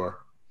stacking for sure.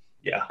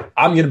 Yeah.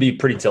 I'm going to be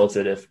pretty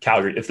tilted if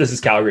this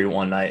is Calgary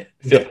one night.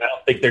 I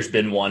don't think there's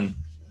been one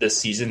this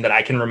season that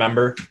I can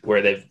remember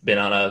where they've been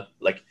on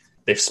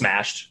they've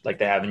smashed like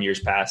they have in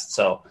years past.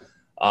 So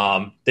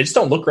they just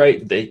don't look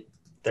right.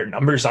 Their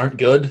numbers aren't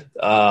good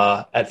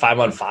at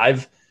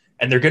 5-on-5.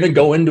 And they're going to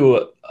go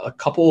into a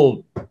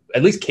couple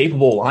at least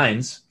capable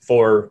lines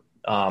for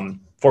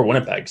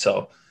Winnipeg.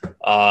 So,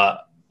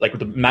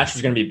 the match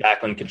is going to be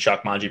Backlund,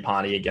 Tkachuk,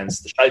 Mangiapane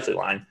against the Scheifele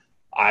line.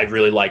 I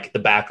really like the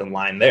Backlund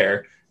line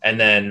there. And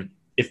then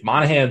if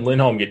Monahan,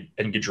 Lindholm,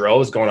 and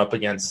Gaudreau is going up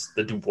against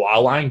the Dubois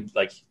line,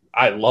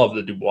 I love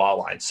the Dubois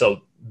line.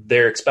 So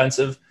they're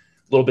expensive,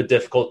 a little bit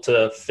difficult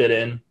to fit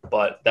in,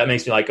 but that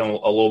makes me like them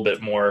a little bit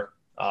more.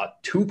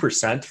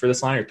 2% for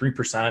this line, or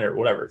 3%, or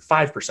whatever.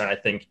 5%, I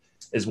think,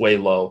 is way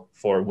low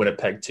for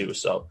Winnipeg too.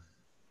 So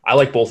I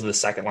like both of the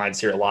second lines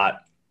here a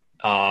lot.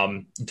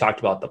 You talked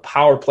about the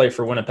power play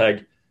for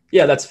Winnipeg.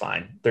 Yeah, that's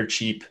fine. They're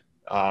cheap.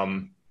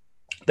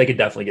 They could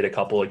definitely get a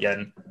couple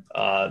again.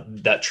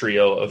 That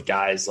trio of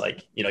guys,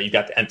 you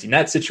got the empty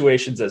net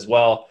situations as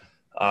well.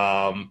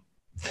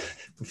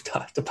 We've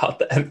talked about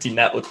the empty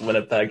net with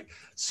Winnipeg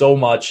so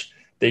much.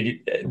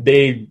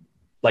 They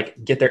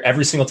like get there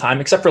every single time,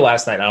 except for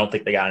last night. I don't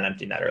think they got an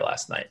empty netter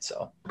last night.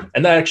 So,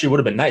 and that actually would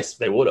have been nice if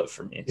they would have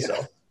for me. Yeah.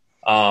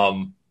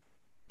 So,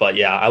 but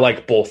yeah, I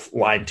like both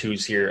line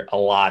twos here a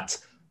lot.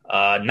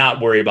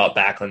 Not worry about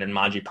Backlund and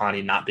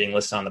Mangiapane not being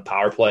listed on the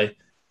power play.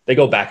 They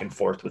go back and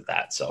forth with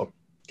that. So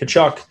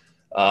Tkachuk,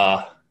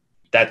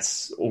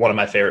 that's one of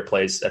my favorite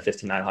plays at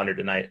 5,900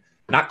 tonight.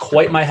 Not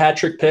quite my hat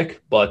trick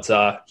pick,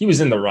 but he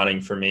was in the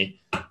running for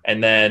me.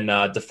 And then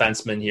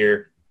defenseman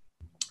here.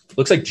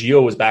 Looks like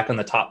Gio was back on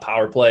the top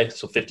power play,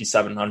 so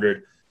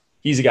 5,700.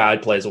 He's a guy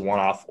I'd play as a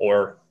one-off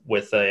or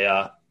with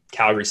a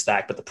Calgary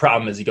stack, but the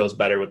problem is he goes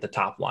better with the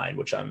top line,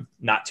 which I'm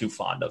not too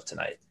fond of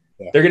tonight.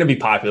 Yeah. They're going to be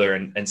popular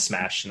and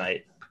smash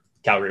tonight.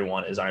 Calgary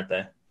one is, aren't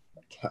they?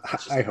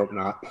 I hope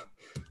not.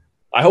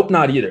 I hope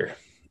not either.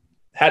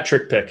 Hat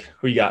trick pick.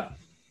 Who you got?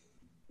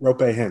 Rope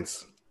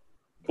Hintz.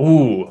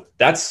 Ooh,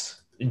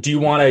 do you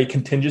want a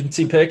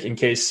contingency pick in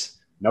case?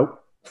 Nope.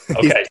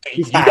 Okay.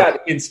 You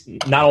got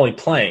Hintz not only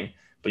playing,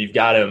 but you've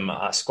got him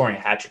scoring a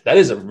hat trick. That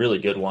is a really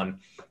good one.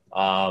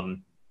 I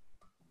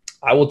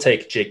will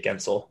take Jake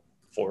Gensel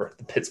for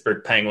the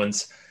Pittsburgh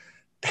Penguins.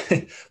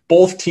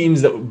 both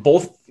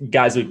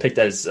guys we picked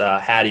as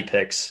Hattie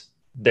picks,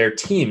 their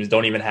teams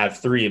don't even have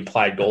 3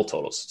 implied goal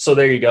totals. So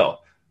there you go.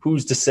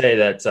 Who's to say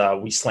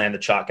that we slam the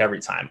chalk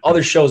every time?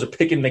 Other shows are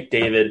picking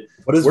McDavid.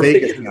 What does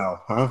Vegas know?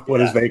 Huh? What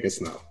does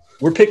Vegas know?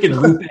 We're picking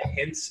Rupe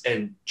Hintz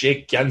and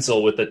Jake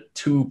Gensel with a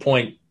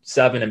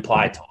 2.7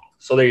 implied total.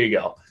 So there you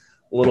go.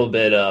 A little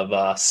bit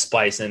of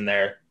spice in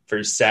there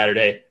for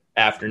Saturday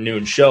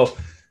afternoon show.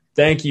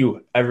 Thank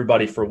you,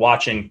 everybody, for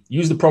watching.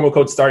 Use the promo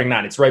code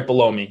STARTING9. It's right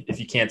below me if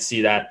you can't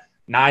see that.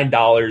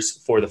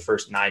 $9 for the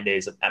first 9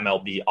 days of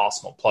MLB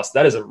Awesemo Plus.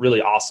 That is a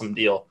really awesome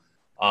deal.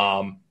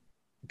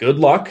 Good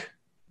luck.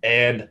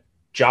 And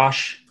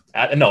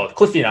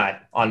Cliffy and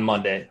I on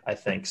Monday, I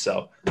think.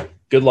 So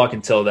good luck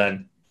until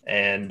then.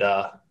 And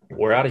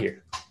we're out of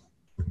here.